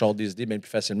 Tu sais, je sors des idées bien plus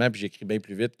facilement, puis j'écris bien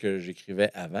plus vite que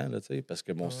j'écrivais avant, là, tu sais, parce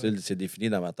que mon style s'est défini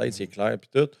dans ma tête, c'est clair, puis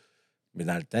tout. Mais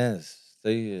dans le temps, tu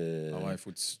sais...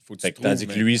 faut que tu trouves, tandis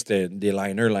que lui, c'était des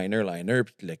liners,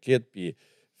 puis le kit, puis...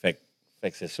 Fait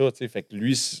que c'est ça, tu sais, fait que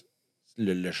lui...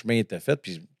 Le chemin était fait.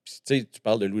 Puis, tu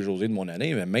parles de Louis-José de mon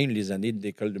année, mais même les années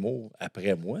d'école d'humour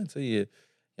après moi, il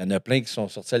y en a plein qui sont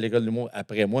sortis à l'école d'humour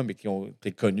après moi, mais qui ont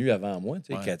été connus avant moi.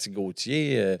 Cathy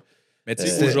Gauthier. Mais tu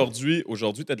sais,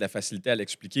 aujourd'hui, tu as de la facilité à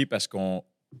l'expliquer parce qu'on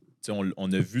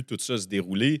a vu tout ça se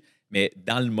dérouler. Mais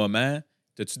dans le moment,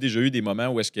 as-tu déjà eu des moments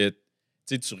où est-ce que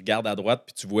tu regardes à droite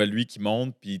puis tu vois lui qui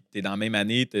monte puis tu es dans la même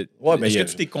année? Est-ce que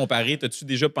tu t'es comparé? As-tu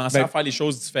déjà pensé à faire les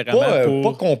choses différemment?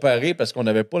 Pas comparé parce qu'on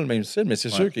n'avait pas le même style, mais c'est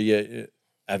sûr qu'il y a,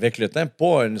 avec le temps,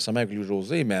 pas nécessairement avec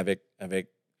Louis-José, mais avec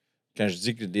quand je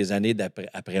dis que des années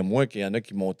après moi, qu'il y en a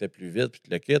qui montaient plus vite puis tu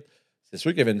le quittes, c'est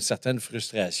sûr qu'il y avait une certaine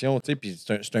frustration. Puis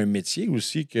c'est un métier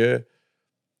aussi que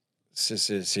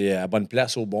c'est à bonne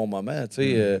place au bon moment.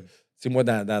 Moi,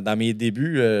 dans mes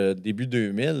débuts, début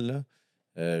 2000, là,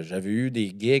 j'avais eu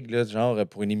des gigs, là, genre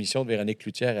pour une émission de Véronique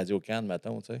Cloutier à Radio-Can,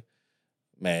 mettons, tu sais.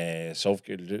 Mais sauf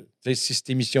que si cette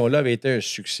émission-là avait été un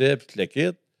succès puis tu le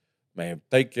quittes, ben,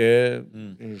 peut-être que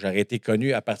j'aurais été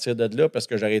connu à partir de là parce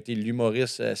que j'aurais été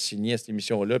l'humoriste à signer à cette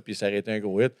émission-là puis ça aurait été un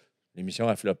gros hit. L'émission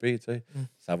a floppé, tu sais.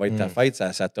 Ça va être ta fête,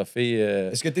 ça t'a fait...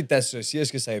 Est-ce que tu es associé?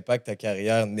 Est-ce que ça impacte ta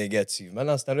carrière négativement?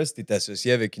 Dans ce temps-là, si tu es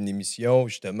associé avec une émission,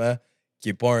 justement, qui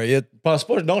n'est pas un hit? Je pense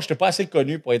pas. Non, je n'étais pas assez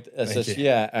connu pour être associé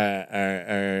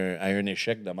à un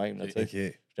échec de même. Là, OK.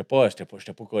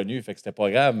 J'étais pas connu, fait que c'était pas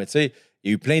grave. Mais tu sais, il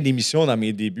y a eu plein d'émissions dans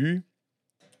mes débuts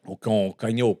où on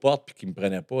cognait aux portes et qui ne me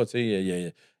prenaient pas. Tu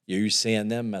sais, il y a eu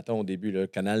CNM, mettons, au début, le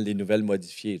canal des nouvelles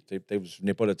modifiées. Peut-être que vous ne vous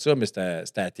souvenez pas de ça, mais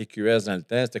c'était à TQS dans le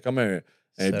temps. C'était comme un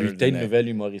bulletin de nouvelles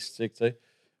humoristiques. Tu sais.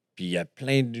 Puis il y a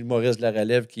plein d'humoristes de la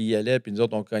relève qui y allaient, puis nous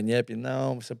autres, on cognait, puis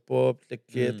non, c'est pas, puis le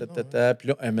kit, Puis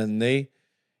là, un moment donné,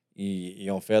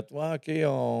 ils ont fait ouais, OK,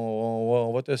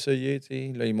 on va t'essayer. Tu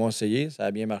sais. Là, ils m'ont essayé, ça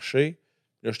a bien marché.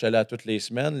 Là, j'étais là toutes les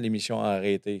semaines, l'émission a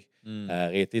arrêté. Elle a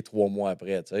arrêté 3 mois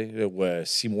après, tu sais, ou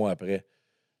 6 mois après.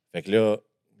 Fait que là,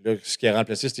 ce qui a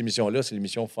remplacé cette émission-là, c'est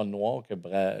l'émission Fun Noir que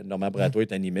Normand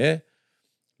Bratoit animait.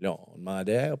 Là, on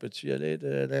demandait, peux-tu y aller?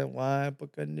 Ouais, pas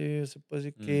connu, c'est pas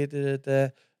écrit.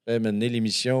 Là, maintenant,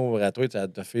 l'émission Bratoit, ça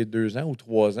a fait 2 ans ou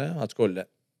 3 ans. En tout cas,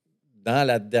 dans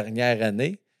la dernière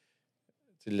année,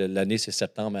 l'année, c'est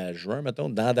septembre à juin, mettons.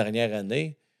 Dans la dernière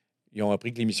année, ils ont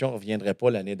appris que l'émission ne reviendrait pas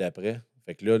l'année d'après.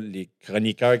 Fait que là, les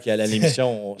chroniqueurs qui allaient à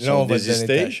l'émission sont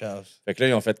désistés. Fait que là,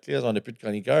 ils ont fait crise, on n'a plus de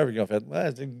chroniqueurs. Puis ils ont fait ouais,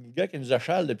 c'est le gars qui nous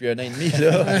achale depuis 1 an et demi.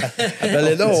 Là,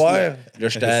 appelez-le, ouais. Puis là,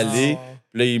 j'étais allé.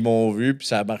 Puis là, ils m'ont vu. Puis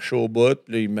ça a marché au bout.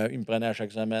 Puis là, ils me prenaient à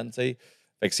chaque semaine. T'sais.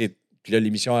 Fait que puis là,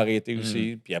 l'émission a arrêté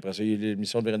aussi. Puis après ça, il y a eu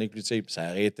l'émission de Véronique Cloutier. Puis ça a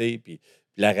arrêté. Puis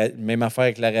même affaire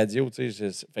avec la radio.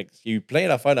 Fait qu'il y a eu plein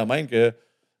d'affaires de même que.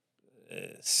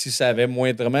 Si ça avait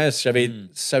moindrement, si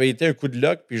ça avait été un coup de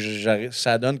luck, puis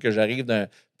ça donne que j'arrive dans.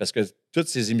 Parce que toutes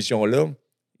ces émissions-là,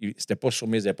 c'était pas sur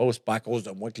mes épaules, c'est pas à cause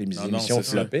de moi que les émissions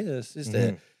floppaient.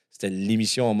 C'était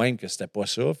l'émission même que c'était pas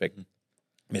ça. Fait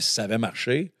mais si ça avait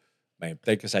marché, ben,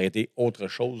 peut-être que ça aurait été autre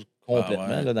chose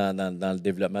complètement là, dans le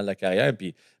développement de la carrière.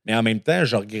 Mais en même temps,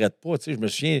 je regrette pas. Je me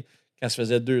souviens, quand ça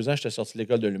faisait 2 ans, j'étais sorti de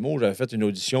l'école de l'humour, j'avais fait une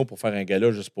audition pour faire un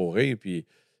gala juste pour rire, puis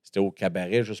c'était au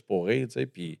cabaret juste pour rire,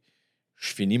 puis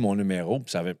je finis mon numéro,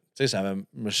 puis je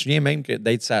me souviens même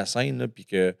d'être sur la scène, là, puis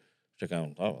que j'étais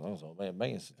comme, ça va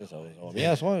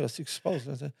bien à soir, c'est ce qui se passe.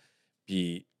 Là,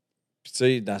 puis tu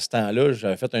sais, dans ce temps-là,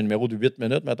 j'avais fait un numéro de 8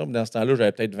 minutes, mettons, puis dans ce temps-là,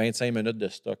 j'avais peut-être 25 minutes de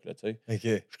stock, là, tu sais.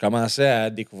 Okay. Je commençais à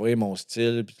découvrir mon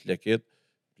style, puis tout le kit.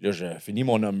 Puis là, j'ai fini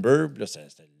mon number, puis là, ça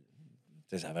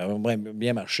avait vraiment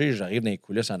bien marché. J'arrive dans les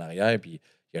coulisses en arrière, puis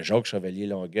il y a Jacques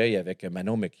Chevalier-Longueuil avec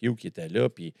Manon McHugh qui était là,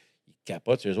 puis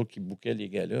capote, c'est eux autres qui bouquaient les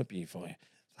gars-là, puis ils font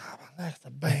c'était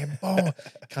bien bon.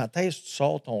 Quand est-ce que tu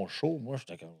sors ton show? Moi,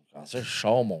 j'étais comme, quand est-ce que je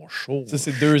sors mon show? Ça,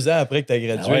 c'est 2 ans après que tu as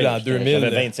gradué, en 2000.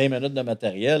 J'avais 25 minutes de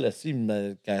matériel. Quand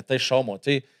est-ce que je sors mon.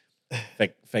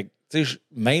 Fait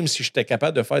même si j'étais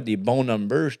capable de faire des bons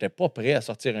numbers, je n'étais pas prêt à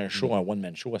sortir un show, un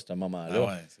one-man show à ce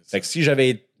moment-là. Fait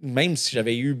que même si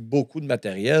j'avais eu beaucoup de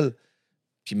matériel,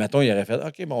 puis, mettons, il aurait fait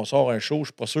OK, bon, on sort un show, je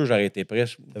suis pas sûr que j'aurais été prêt.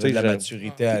 Tu avais de la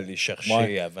maturité à aller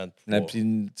chercher avant de pouvoir. Puis,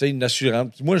 une assurance.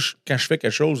 Puis moi, quand je fais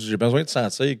quelque chose, j'ai besoin de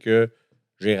sentir que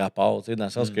j'ai rapport, dans le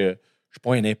sens que je suis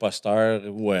pas un imposteur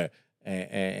ou un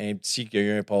petit qui a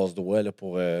eu un passe-doigt là,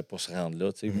 pour se rendre là.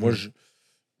 Moi,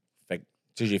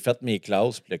 j'ai fait mes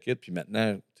classes, puis le kit, puis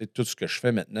maintenant, tout ce que je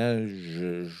fais maintenant,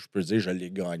 je peux dire que je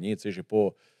l'ai gagné. J'ai pas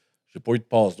eu de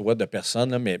passe-doigt de personne,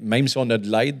 là, mais même si on a de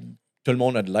l'aide, tout le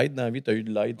monde a de l'aide dans la vie. Tu as eu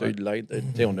de l'aide, tu as eu de l'aide.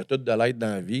 On a tous de l'aide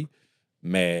dans la vie,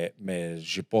 mais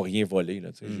j'ai pas rien volé.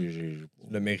 Là, j'ai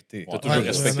le mérité. Tu as toujours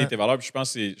respecté tes valeurs. Puis je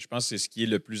pense que c'est ce qui est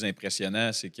le plus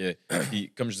impressionnant. C'est que,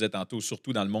 puis, comme je disais tantôt,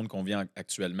 surtout dans le monde qu'on vit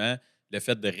actuellement, le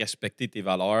fait de respecter tes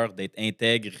valeurs, d'être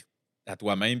intègre à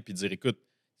toi-même, puis de dire écoute,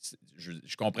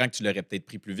 je comprends que tu l'aurais peut-être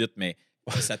pris plus vite, mais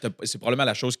c'est probablement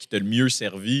la chose qui t'a le mieux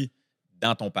servi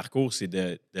dans ton parcours, c'est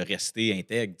de rester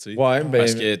intègre, tu sais.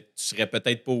 Parce que tu serais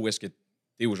peut-être pas où est-ce que tu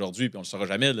es aujourd'hui, puis on le saura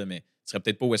jamais, là, mais tu serais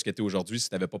peut-être pas où est-ce que tu es aujourd'hui si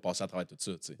tu n'avais pas passé à travers tout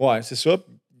ça, tu sais. Ouais, c'est ça.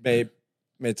 Mais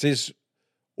tu sais,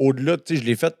 au-delà, tu sais, je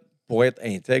l'ai fait pour être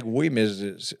intègre, oui, mais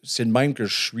c'est le même que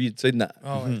je suis, tu sais.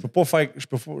 Je peux pas faire...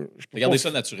 Regardez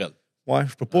ça naturel. Ouais,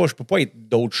 je peux pas être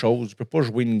d'autres choses. Je peux pas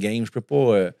jouer une game. Je peux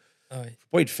pas... je peux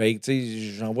pas être fake, tu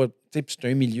sais. J'en vois... Tu sais, puis c'est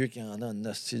un milieu qui en a un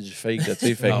hostie du fake, tu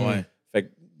sais. Fait que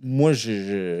moi,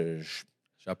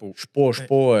 chapeau. Je suis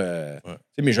pas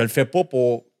mais je le fais pas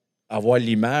pour avoir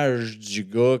l'image du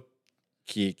gars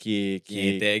qui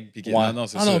est intègre. Puis non,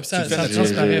 c'est ça. Non, puis ça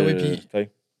transparaît, oui. Puis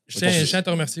je tiens à te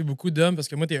remercier beaucoup, Dom, parce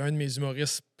que moi, tu es un de mes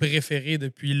humoristes préférés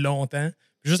depuis longtemps.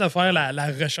 Puis juste à faire la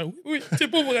recherche. Oui, c'est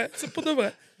pas vrai. C'est pas de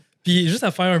vrai. Puis juste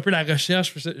à faire un peu la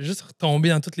recherche, juste retomber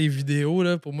dans toutes les vidéos,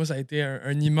 là, pour moi, ça a été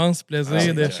un immense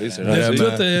plaisir de tout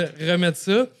remettre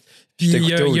ça. Puis il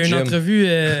y a une entrevue...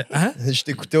 Hein? Je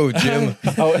t'écoutais au gym.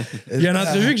 Il y a une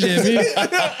entrevue que j'ai aimée.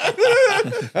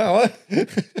 Ah ouais?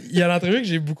 Il y a une entrevue que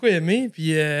j'ai beaucoup aimée.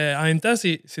 Puis en même temps,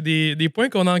 c'est des points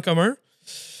qu'on a en commun.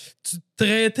 Tu te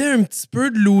traitais un petit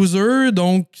peu de loser,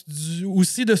 donc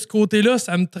aussi de ce côté-là,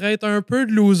 ça me traite un peu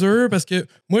de loser parce que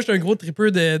moi, j'étais un gros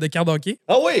tripeur de cartes hockey.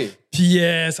 Ah oui? Puis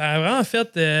ça a vraiment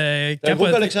fait. T'es un gros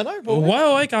collectionneur, pas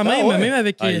Ouais, quand même. Même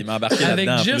avec, il m'a embarqué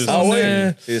là-dedans. Jess, en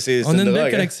c'est on a une drogue,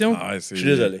 belle collection. plus. Je suis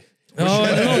désolé. Non.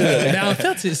 Mais en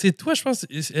fait, c'est toi, je pense.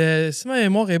 Si ma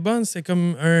mémoire est bonne, c'est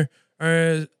comme un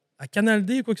à Canal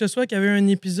D ou quoi que ce soit qui avait un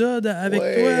épisode avec toi.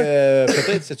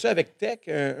 Peut-être, c'est-tu avec Tech,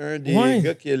 un des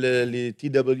gars qui a les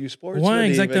TW Sports? Ouais, là,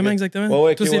 exactement.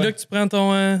 Ouais, toi, c'est là que tu prends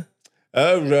ton.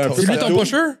 C'est lui ton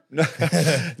pusher?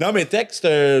 Non, mais Tech,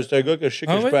 c'est un gars que je sais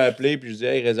que je peux appeler, puis je dis,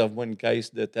 hey, réserve-moi une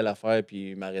caisse de telle affaire,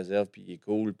 puis il m'en réserve, puis il est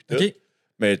cool, puis tout.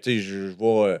 Mais tu sais, je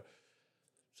vois.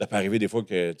 Ça peut arriver des fois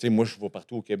que, tu sais, moi, je vais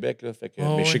partout au Québec, là. Fait que,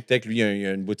 mais je sais que Tech, lui, il y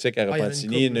a une boutique à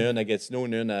Repentigny, une à Gatineau,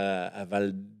 une à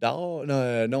Val-d'Or.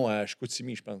 Non, à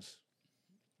Chicoutimi, je pense.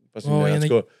 Pas si en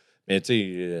tout cas. Mais tu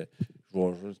sais,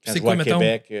 quand je vois à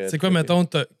Québec. C'est quoi, mettons,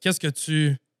 qu'est-ce que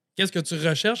tu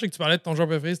recherches et que tu parlais de ton joueur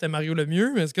préféré, c'était Mario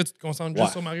Lemieux, mais est-ce que tu te concentres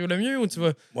juste sur Mario Lemieux ou tu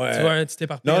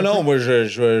t'éparpilles? Non, moi,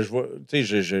 je vois, tu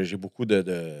sais, j'ai beaucoup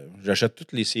j'achète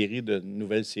toutes les séries de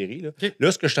nouvelles séries. Là,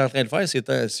 là ce que je suis en train de faire ces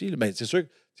temps-ci, ben, c'est sûr que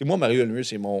moi, Mario Lemieux,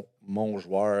 c'est mon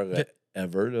joueur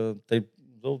ever. Là. Peut-être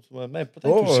vous autres, peut-être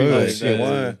aussi.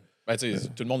 Ben,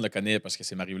 tout le monde le connaît parce que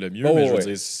c'est Mario Lemieux, mais je veux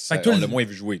dire, on l'a moins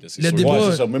vu jouer. Là, c'est sûr.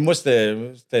 Débat... c'est ça. Mais moi,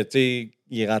 c'était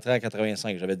il est rentré en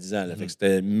 85, j'avais 10 ans. Là, fait que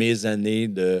c'était mes années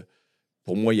de...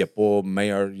 Pour moi, il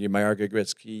est meilleur que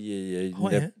Gretzky.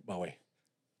 Ouais.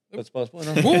 Ça, tu penses pas,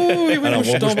 non? Oui, alors,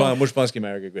 moi, je pense qu'il est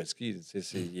meilleur que Gretzky.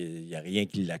 Il n'y a rien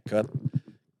qui l'accote.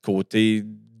 Côté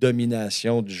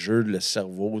domination du jeu, le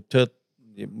cerveau, tout.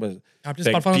 En plus,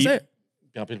 tu parles français.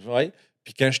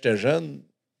 Puis quand j'étais jeune,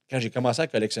 quand j'ai commencé à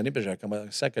collectionner, puis j'avais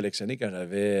commencé à collectionner quand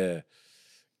j'avais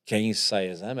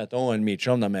 15-16 ans, mettons, un de mes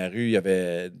chums dans ma rue, il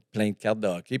avait plein de cartes de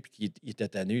hockey, puis il était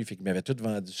tanné, fait qu'il m'avait tout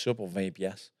vendu ça pour 20$.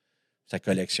 Sa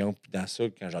collection. Puis dans ça,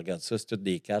 quand je regarde ça, c'est toutes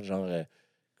des cartes genre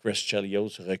Chris Chelios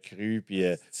recrue, puis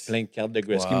plein de cartes de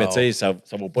Gretzky. Wow. Mais tu sais, ça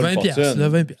vaut pas une fortune. Là,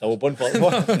 20$. Ça vaut pas une fortune.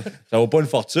 Ça vaut pas une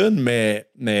fortune, mais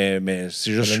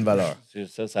c'est juste... Ça a une valeur.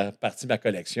 Ça a partie de ma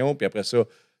collection. Puis après ça,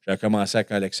 j'ai commencé à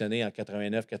collectionner en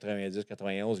 89, 90,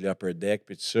 91, les Upper Deck,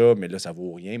 puis tout ça. Mais là, ça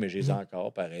vaut rien, mais je les ai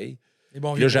encore pareil.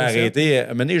 Bon, puis là, j'ai arrêté. À un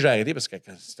moment donné, j'ai arrêté parce que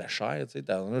c'était cher, tu sais.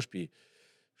 Puis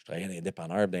je travaillais dans les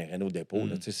dépanneurs, dans les Renault Dépôt,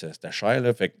 tu sais, c'était cher,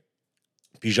 là. Fait que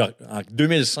puis en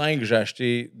 2005, j'ai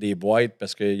acheté des boîtes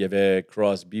parce qu'il y avait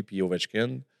Crosby puis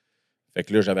Ovechkin. Fait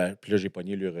que là, j'ai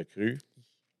pogné le recrue.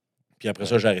 Puis après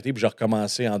ça, j'ai arrêté. Puis j'ai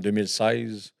recommencé en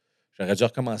 2016. J'aurais dû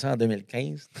recommencer en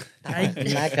 2015.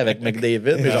 Avec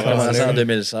McDavid. Puis j'ai recommencé en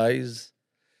 2016.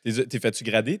 T'es fait-tu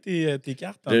grader tes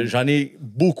cartes? J'en ai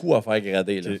beaucoup à faire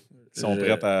grader. Là. Ils sont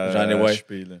prêts à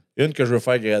choper. Là. Une que je veux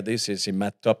faire grader, c'est ma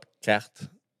top carte.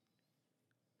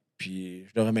 Puis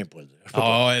je devrais même pas le dire.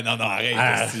 Ouais, non,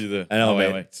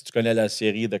 arrête. Si tu connais la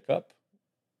série The Cup.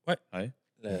 Ouais.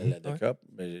 La The Cup.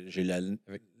 Ben, j'ai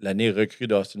l'année recrue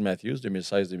d'Austin Matthews,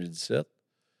 2016-2017.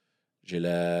 J'ai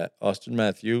la Austin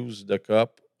Matthews The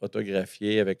Cup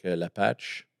autographiée avec la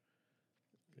patch.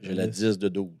 J'ai la 10 de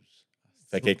 12.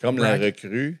 Fait qu'elle est comme la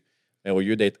recrue, mais au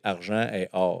lieu d'être argent, elle est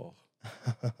or.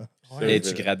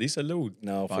 Es-tu gradé, celle-là? Ou...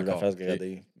 Non, il faut que je la fasse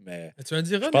grader. Mais tu me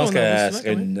diras, je pense qu'elle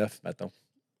serait une 9, mettons.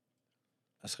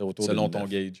 Elle serait autour selon de ton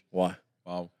gauge. Ouais.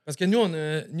 Wow. Parce que nous, on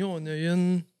a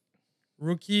une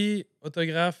rookie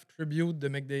autographe tribute de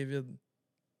McDavid.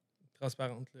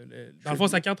 Transparente. Dans le fond,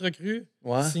 sa carte recrue,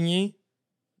 signée,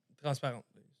 transparente.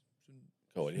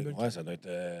 Ouais, ça doit être...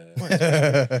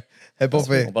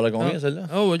 On parle de combien, celle-là?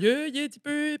 Oh, il y a un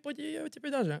petit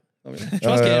peu d'argent. Je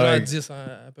pense qu'elle est genre à 10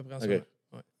 à peu près en ce moment.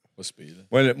 Pas si pire.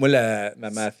 Moi, ma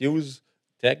Matthews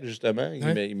Tech, justement,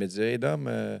 il me disait, hey, Dom,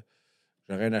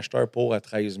 j'aurais un acheteur pour à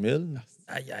 13 000.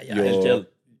 Aïe.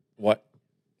 Ouais.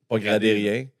 Pas gradé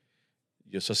rien.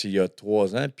 Ça, c'est il y a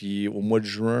 3 ans. Puis au mois de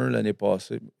juin, l'année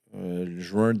passée,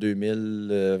 juin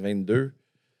 2022,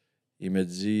 il me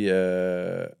dit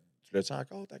tu l'as-tu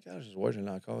encore ta carte? Je dis ouais, je l'ai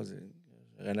encore.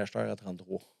 J'aurais un acheteur à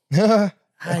 33.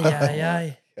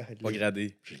 Aïe. Pas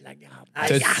gradé. Je la garde.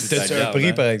 T'as-tu un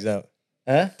prix, par exemple?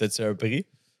 Hein? T'as-tu un prix?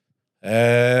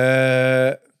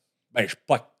 Je suis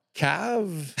pas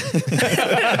cave.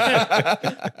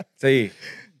 Tu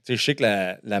sais, je sais que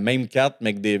la même carte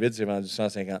McDavid s'est vendue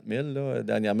 150 000 là,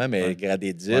 dernièrement, mais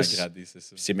gradée 10. Ouais, gradé, c'est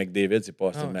ça. Puis c'est McDavid, c'est pas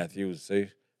Austin Matthews, tu sais.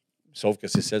 Sauf que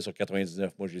c'est celle sur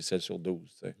 99. Moi, j'ai celle sur 12,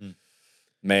 tu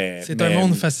sais. C'est un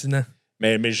monde fascinant.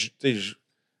 Mais tu sais,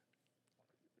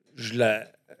 je la...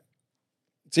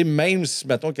 Tu sais, même si,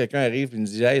 mettons, quelqu'un arrive et me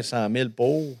dit « Hey, 100 000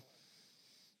 pour... »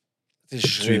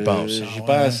 Tu y penses. J'y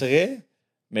penserais,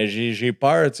 mais j'ai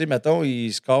peur. Tu sais, mettons,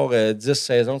 il score 10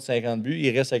 saisons de 50 buts,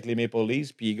 il reste avec les Maple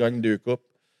Leafs, puis il gagne 2 coupes.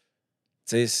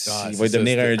 Tu sais, il va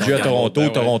devenir un dieu à Toronto.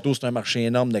 Toronto, c'est un marché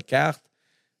énorme de cartes.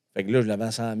 Fait que là, je l'avais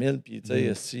à 100 000, puis tu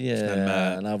sais, si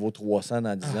on en vaut 300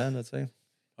 dans 10 ans, là, tu sais.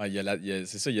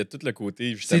 C'est ça, il y a tout le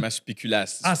côté, justement,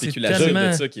 spéculation tellement...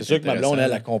 de ça qui est C'est sûr que ma blonde,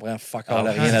 elle comprend fuck all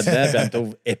rien là-dedans, puis elle me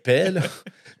trouve épais, là. Tu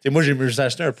sais, moi, j'ai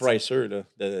acheté un Pricer, là,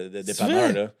 de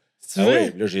dépanneur, là. C'est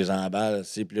vrai? Oui, là, je les emballe,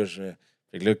 puis là,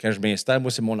 fait que là, quand je m'installe,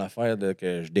 moi, c'est mon affaire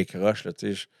que je décroche, là,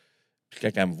 tu sais. Puis quand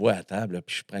elle me voit à table, là,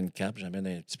 puis je prends une cape, j'amène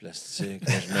un petit plastique,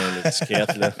 là, je mets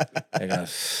l'étiquette, là.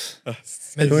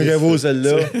 Mais j'avoue,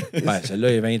 celle-là. Ben, celle-là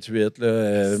est 28,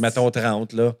 là. Mettons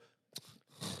 30, là.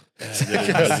 C'est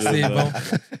bon.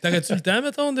 T'aurais-tu le temps,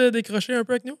 mettons, de décrocher un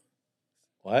peu avec nous?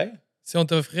 Ouais. Si on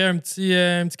t'offrait un petit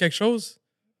quelque chose?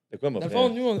 C'est quoi, mon Dans le frère? fond,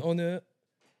 nous,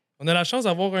 on a la chance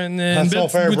d'avoir une Ah, belle on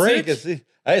fait un petite break, boutique. aussi.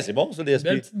 Hey, c'est bon, ça, les Une SP.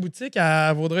 belle petite boutique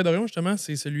à Vaudreuil-Dorion, justement.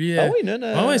 C'est celui... Ah oui, non,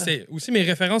 non. Ah ouais, c'est aussi mes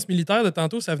références militaires de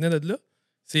tantôt, ça venait de là.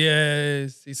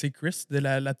 C'est Chris de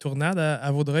la tournade à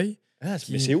Vaudreuil. Ah,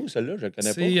 mais c'est où, celle-là? Je ne connais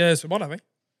pas. C'est sur le bord de la 20,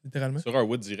 littéralement. Sur un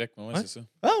wood direct, ouais, c'est ça.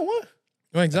 Ah, ouais?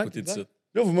 Ouais, À exact. côté de ça.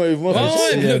 Là, vous m'avez non,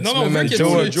 on veut que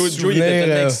Joe, il était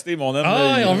tellement excité, mon homme.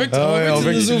 on veut que tu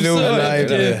nous ouvres ça.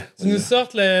 Que tu nous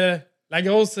sortes la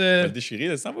grosse... On va le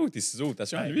déchirer. Ça va où tes ciseaux?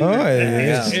 Attention à lui. Ah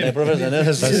ouais. C'est un professionnel.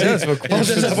 Tu vas couper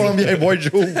Ça va bien boire,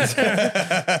 Joe.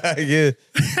 Ok.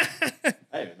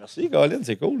 Merci, Colin,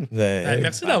 c'est cool.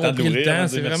 Merci d'avoir pris le temps.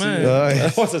 C'est vraiment...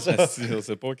 Ouais, c'est ça. On ne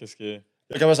sait pas qu'est-ce que...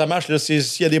 Comment ça marche, là? S'il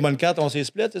y a des bonnes cartes, on s'est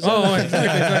split, c'est ça? Oh, ouais,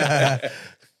 exact.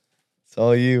 It's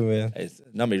all you, man. Hey,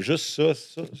 non, mais juste ça,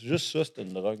 c'est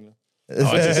une drogue, là.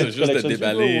 Ah ouais, c'est ça, juste de Collectionnes-tu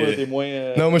déballer. ça, ou t'es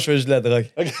moins, Non, moi, je fais juste de la drogue.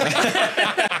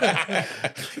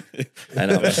 Ah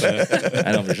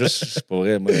non, mais juste, c'est pas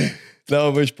vrai, moi.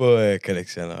 Non, moi, je suis pas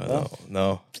collectionneur.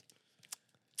 Non.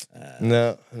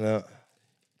 Non.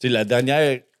 Tu sais, la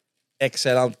dernière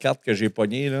excellente carte que j'ai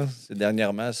pognée, là,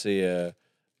 dernièrement, c'est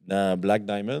dans Black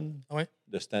Diamond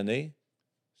de cette année.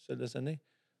 Celle de cette année?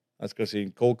 En tout cas, c'est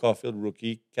une Cole Caulfield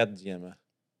Rookie, 4 diamants.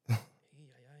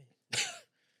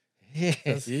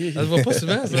 Ça se voit pas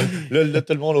souvent, ça. Là,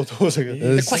 tout le monde autour, c'est quoi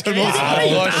tout le monde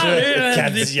s'approche?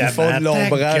 4 Ils diamants. font de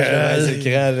l'ombrage à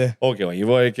l'écran, là. OK, ouais, il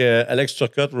va avec Alex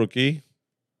Turcotte, Rookie.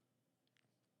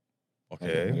 OK.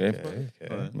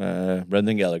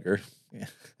 Brendan Gallagher.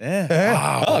 Hein?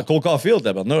 Ah, Cole Caulfield,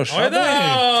 tabarnouche. Ouais,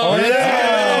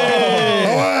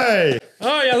 Ouais!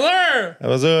 Oh, yes, sir!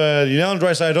 Après ça, Leon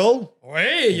Draisaitl. Oui,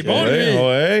 il est bon, lui.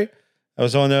 Ouais. Après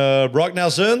ça, on a Brock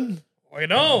Nelson. Oui,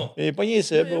 non. Il est pogné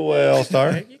cible au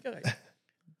All-Star. Il est correct.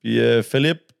 Puis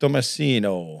Philippe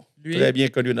Tomasino. Lui. Très bien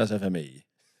connu dans sa famille.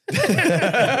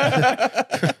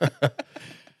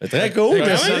 Très cool.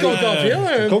 C'est quand même Cole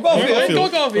Caulfield. Cole Caulfield.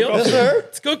 Cole Caulfield. Bien sûr.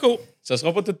 Petit coco. Ça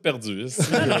sera pas tout perdu.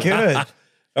 Good.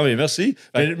 Ah oui, merci.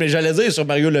 Mais j'allais dire sur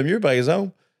Mario Lemieux, par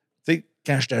exemple, tu sais,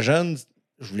 quand j'étais jeune,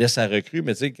 je voulais sa recrue,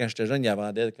 mais tu sais, quand j'étais jeune, il en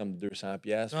vendait comme 200$.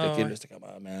 Là, c'était comme,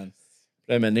 ah, man.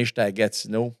 Puis là, maintenant, j'étais à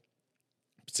Gatineau.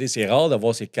 Puis, tu sais, c'est rare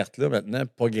d'avoir ces cartes-là maintenant,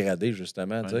 pas gradées,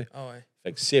 justement, tu sais. Ah ouais.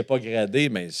 Fait que si elle n'est pas gradée,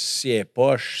 mais si elle est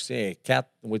poche, si elle est 4,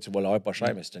 oui, tu vas l'avoir pas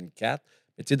cher, mais c'est une 4.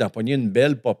 Mais tu sais, d'empoigner une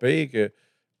belle popée, que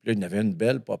puis là, il y en avait une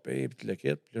belle popée, puis le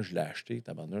kit, puis là, je l'ai acheté,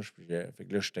 tabarnouche. Puis fait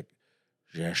que là,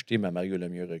 j'ai acheté ma Mario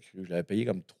Lemieux recrue. Je l'avais payé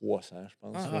comme 300, je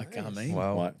pense. Ah, quand même.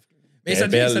 Wow. Ouais. Mais ça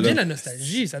devient la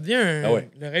nostalgie. Ça devient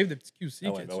le rêve de petit cul aussi.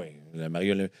 Ah oui, ben oui. La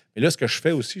Mario Lemieux. Mais là, ce que je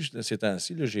fais aussi ces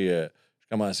temps-ci, là,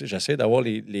 j'essaie d'avoir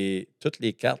toutes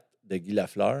les cartes de Guy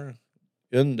Lafleur,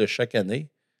 une de chaque année,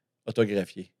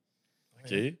 autographiée. OK.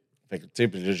 Fait que, tu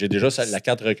sais, j'ai déjà la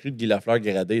carte recrue de Guy Lafleur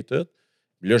gradée et tout.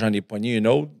 Puis là, j'en ai pogné une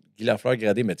autre, Guy Lafleur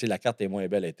gradée, mais tu sais, la carte est moins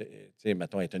belle. Tu sais,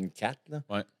 mettons, elle est une 4, là,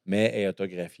 mais elle est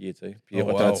autographiée, tu sais. Puis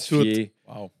authentifiée.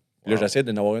 Wow. Puis là, j'essaie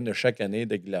d'en avoir une de chaque année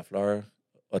de Guy Lafleur,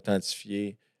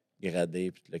 authentifiée,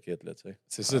 gradée, puis tout le kit, là, tu sais.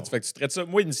 C'est ça. Fait que tu traites ça.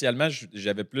 Moi, initialement,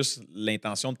 j'avais plus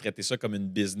l'intention de traiter ça comme une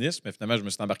business, mais finalement, je me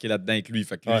suis embarqué là-dedans avec lui.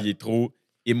 Fait que lui, il est trop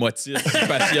émotif,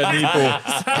 passionné pour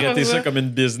traiter ça comme une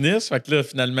business. Fait que là,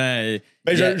 finalement...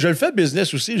 Ben, je le fais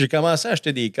business aussi. J'ai commencé à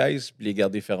acheter des caisses puis les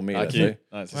garder fermées. OK.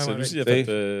 Là, c'est ça. Lui aussi, il a fait...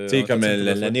 tu sais, comme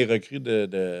l'année recrue de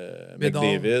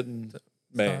McDavid.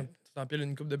 Ben, tu t'empiles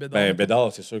une coupe de Bédard. Ben,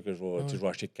 Bédard, c'est sûr que je vais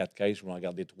acheter 4 caisses, je vais en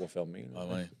garder 3 fermées. Là. Ah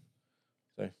ouais.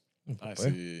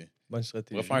 Ouais. Bonne On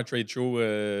stratégie. va faire un trade show.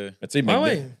 Mais tu sais,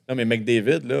 ouais. non, mais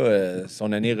McDavid, là,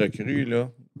 son année recrue là,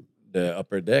 de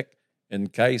Upper Deck, une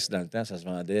caisse, dans le temps, ça se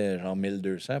vendait genre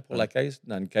 1200 pour la caisse.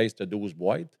 Dans une caisse, tu as 12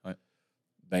 boîtes. Ouais.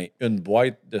 Ben, une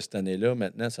boîte de cette année-là,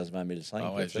 maintenant, ça se vend 1500.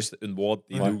 Ah ouais, là, juste une boîte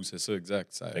et 12, c'est ça,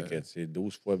 exact. Ça, Fait que c'est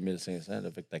 12 fois 1500.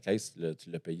 Là, fait que ta caisse, tu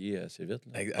l'as payée assez vite.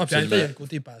 Là. Ah, puis en même temps, il y a le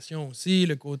côté passion aussi,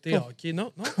 le côté hockey.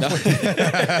 Non? Ah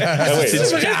ouais,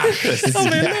 c'est du cash!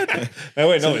 Ah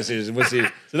ouais, non, mais c'est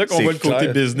là qu'on voit le côté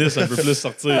clair. business un peu plus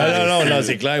sortir. Non,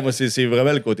 c'est clair. Moi, c'est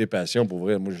vraiment le côté passion, pour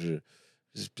vrai. Moi,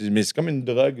 mais c'est comme une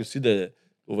drogue aussi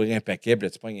d'ouvrir un paquet, puis là,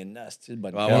 tu prends une nasty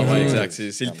bonne carte. Ouais, exact.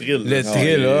 C'est le thrill. Le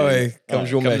thrill, là, ouais, comme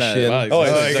jouer aux machines.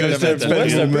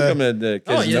 C'est un peu comme de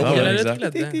Non, il y a casino. la exact.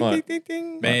 lettre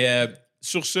là-dedans. Mais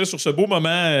sur ce beau moment,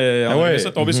 on a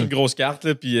ça tomber sur une grosse carte,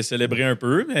 là, puis célébrer un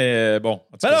peu. Mais bon,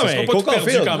 en tout cas, ça sera pas tout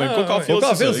perdu quand même.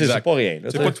 Coca-Cola, c'est pas rien.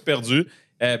 C'est pas tout perdu.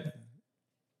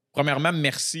 Premièrement,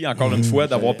 merci encore une fois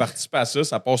d'avoir participé à ça.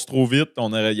 Ça passe trop vite.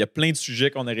 Il y a plein de sujets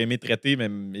qu'on aurait aimé traiter, mais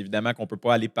évidemment qu'on ne peut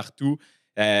pas aller partout.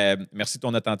 Merci de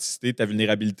ton authenticité, ta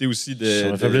vulnérabilité aussi,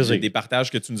 des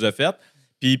partages que tu nous as faits.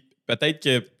 Puis peut-être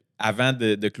qu'avant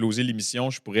de closer l'émission,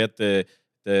 je pourrais te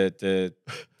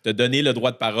donner le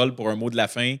droit de parole pour un mot de la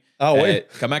fin. Ah oui?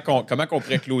 Comment qu'on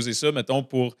pourrait closer ça, mettons,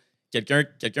 pour quelqu'un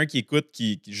qui écoute,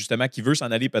 qui veut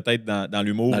s'en aller peut-être dans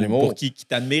l'humour, pour qui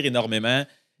t'admire énormément.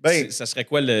 Ben, ça serait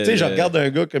quoi le. Tu sais, je regarde un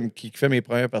gars qui fait mes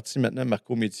premières parties maintenant,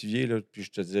 Marco Métivier, là, puis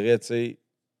je te dirais, tu sais,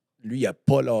 lui, il n'a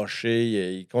pas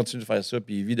lâché, il continue de faire ça,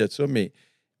 puis il vit de ça, mais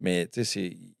tu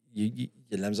sais, il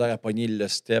a de la misère à pogner le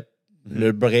step,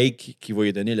 le break qui va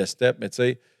lui donner le step, mais tu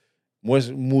sais, moi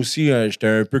aussi, j'étais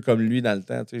un peu comme lui dans le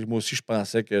temps, tu sais, moi aussi, je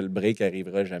pensais que le break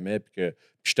n'arrivera jamais, puis que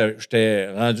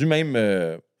j'étais rendu même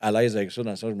à l'aise avec ça,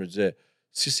 dans le sens où je me disais,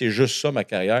 si c'est juste ça, ma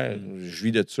carrière, je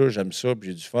vis de ça, j'aime ça, puis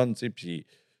j'ai du fun, tu sais, puis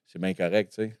c'est bien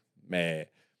correct, tu sais.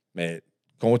 Mais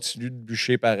continue de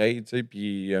bûcher pareil, tu sais.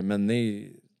 Puis à un moment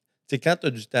donné, tu sais, quand tu as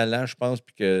du talent, je pense,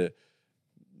 puis que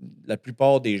la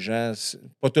plupart des gens,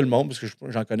 pas tout le monde, parce que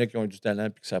j'en connais qui ont du talent,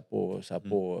 puis que ça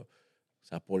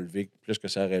n'a pas levé plus que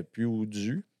ça aurait pu ou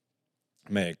dû.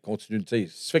 Mais continue, tu sais,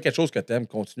 si tu fais quelque chose que tu aimes,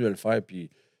 continue à le faire, puis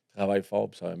travaille fort,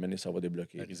 puis ça va mener, ça va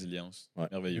débloquer. La résilience. Ouais.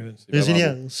 Merveilleux.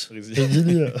 Résilience.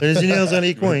 Résilience dans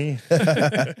les coins.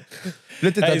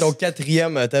 Là, t'es dans ton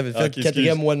quatrième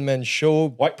one-man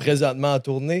show, présentement en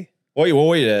tournée. Oui.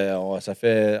 Ça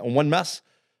fait au mois de mars,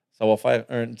 ça va faire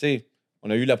tu sais, on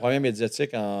a eu la première médiatique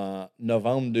en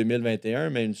novembre 2021,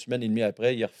 mais une semaine et demie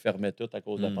après, ils refermaient tout à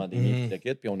cause de la pandémie,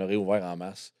 puis on a réouvert en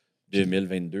mars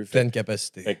 2022. Pleine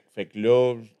capacité. Fait que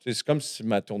là, c'est comme si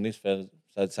ma tournée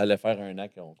ça allait faire un an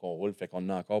qu'on roule. Fait qu'on en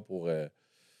a encore pour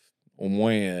au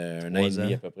moins un an et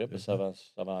demi à peu près. Parce que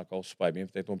ça va encore super bien.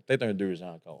 Peut-être un 2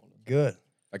 ans encore. Là. Good.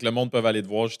 Fait que le monde peut aller te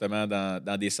voir justement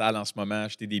dans des salles en ce moment,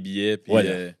 acheter des billets. Puis,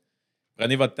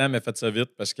 prenez votre temps, mais faites ça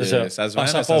vite parce que ça se vend.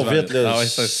 Ça part vite.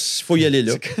 Il faut y aller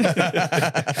là.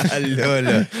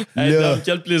 Dom,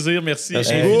 quel plaisir. Merci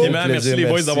infiniment. Merci les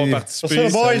boys d'avoir participé.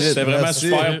 C'était vraiment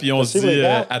super. Puis on se dit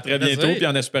à très bientôt. Puis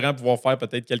en espérant pouvoir faire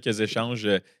peut-être quelques échanges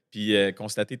puis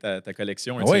constater ta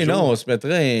collection. Oui, non, on se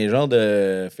mettrait un genre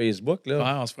de Facebook. Là.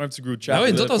 Ouais, on se ferait un petit groupe chat. Ah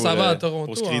oui, nous autres, on s'en va à Toronto.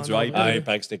 Pour se créer du hype. Il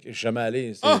paraît que je suis jamais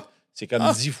allé. C'est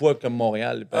comme 10 fois comme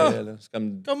Montréal. C'est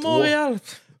comme Montréal.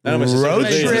 Non, mais c'est Road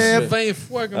trip. 20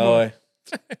 fois comme Ah ouais.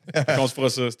 On se fera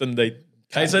ça. C'est une date.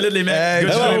 Hey, salut les mecs. Hey,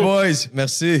 Good ciao, show. boys.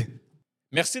 Merci.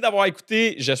 Merci d'avoir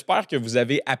écouté. J'espère que vous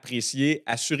avez apprécié.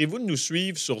 Assurez-vous de nous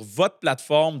suivre sur votre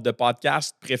plateforme de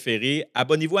podcast préférée.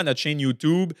 Abonnez-vous à notre chaîne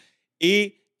YouTube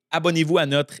et abonnez-vous à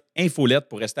notre infolette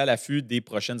pour rester à l'affût des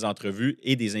prochaines entrevues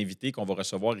et des invités qu'on va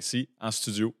recevoir ici en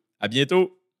studio. À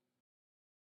bientôt.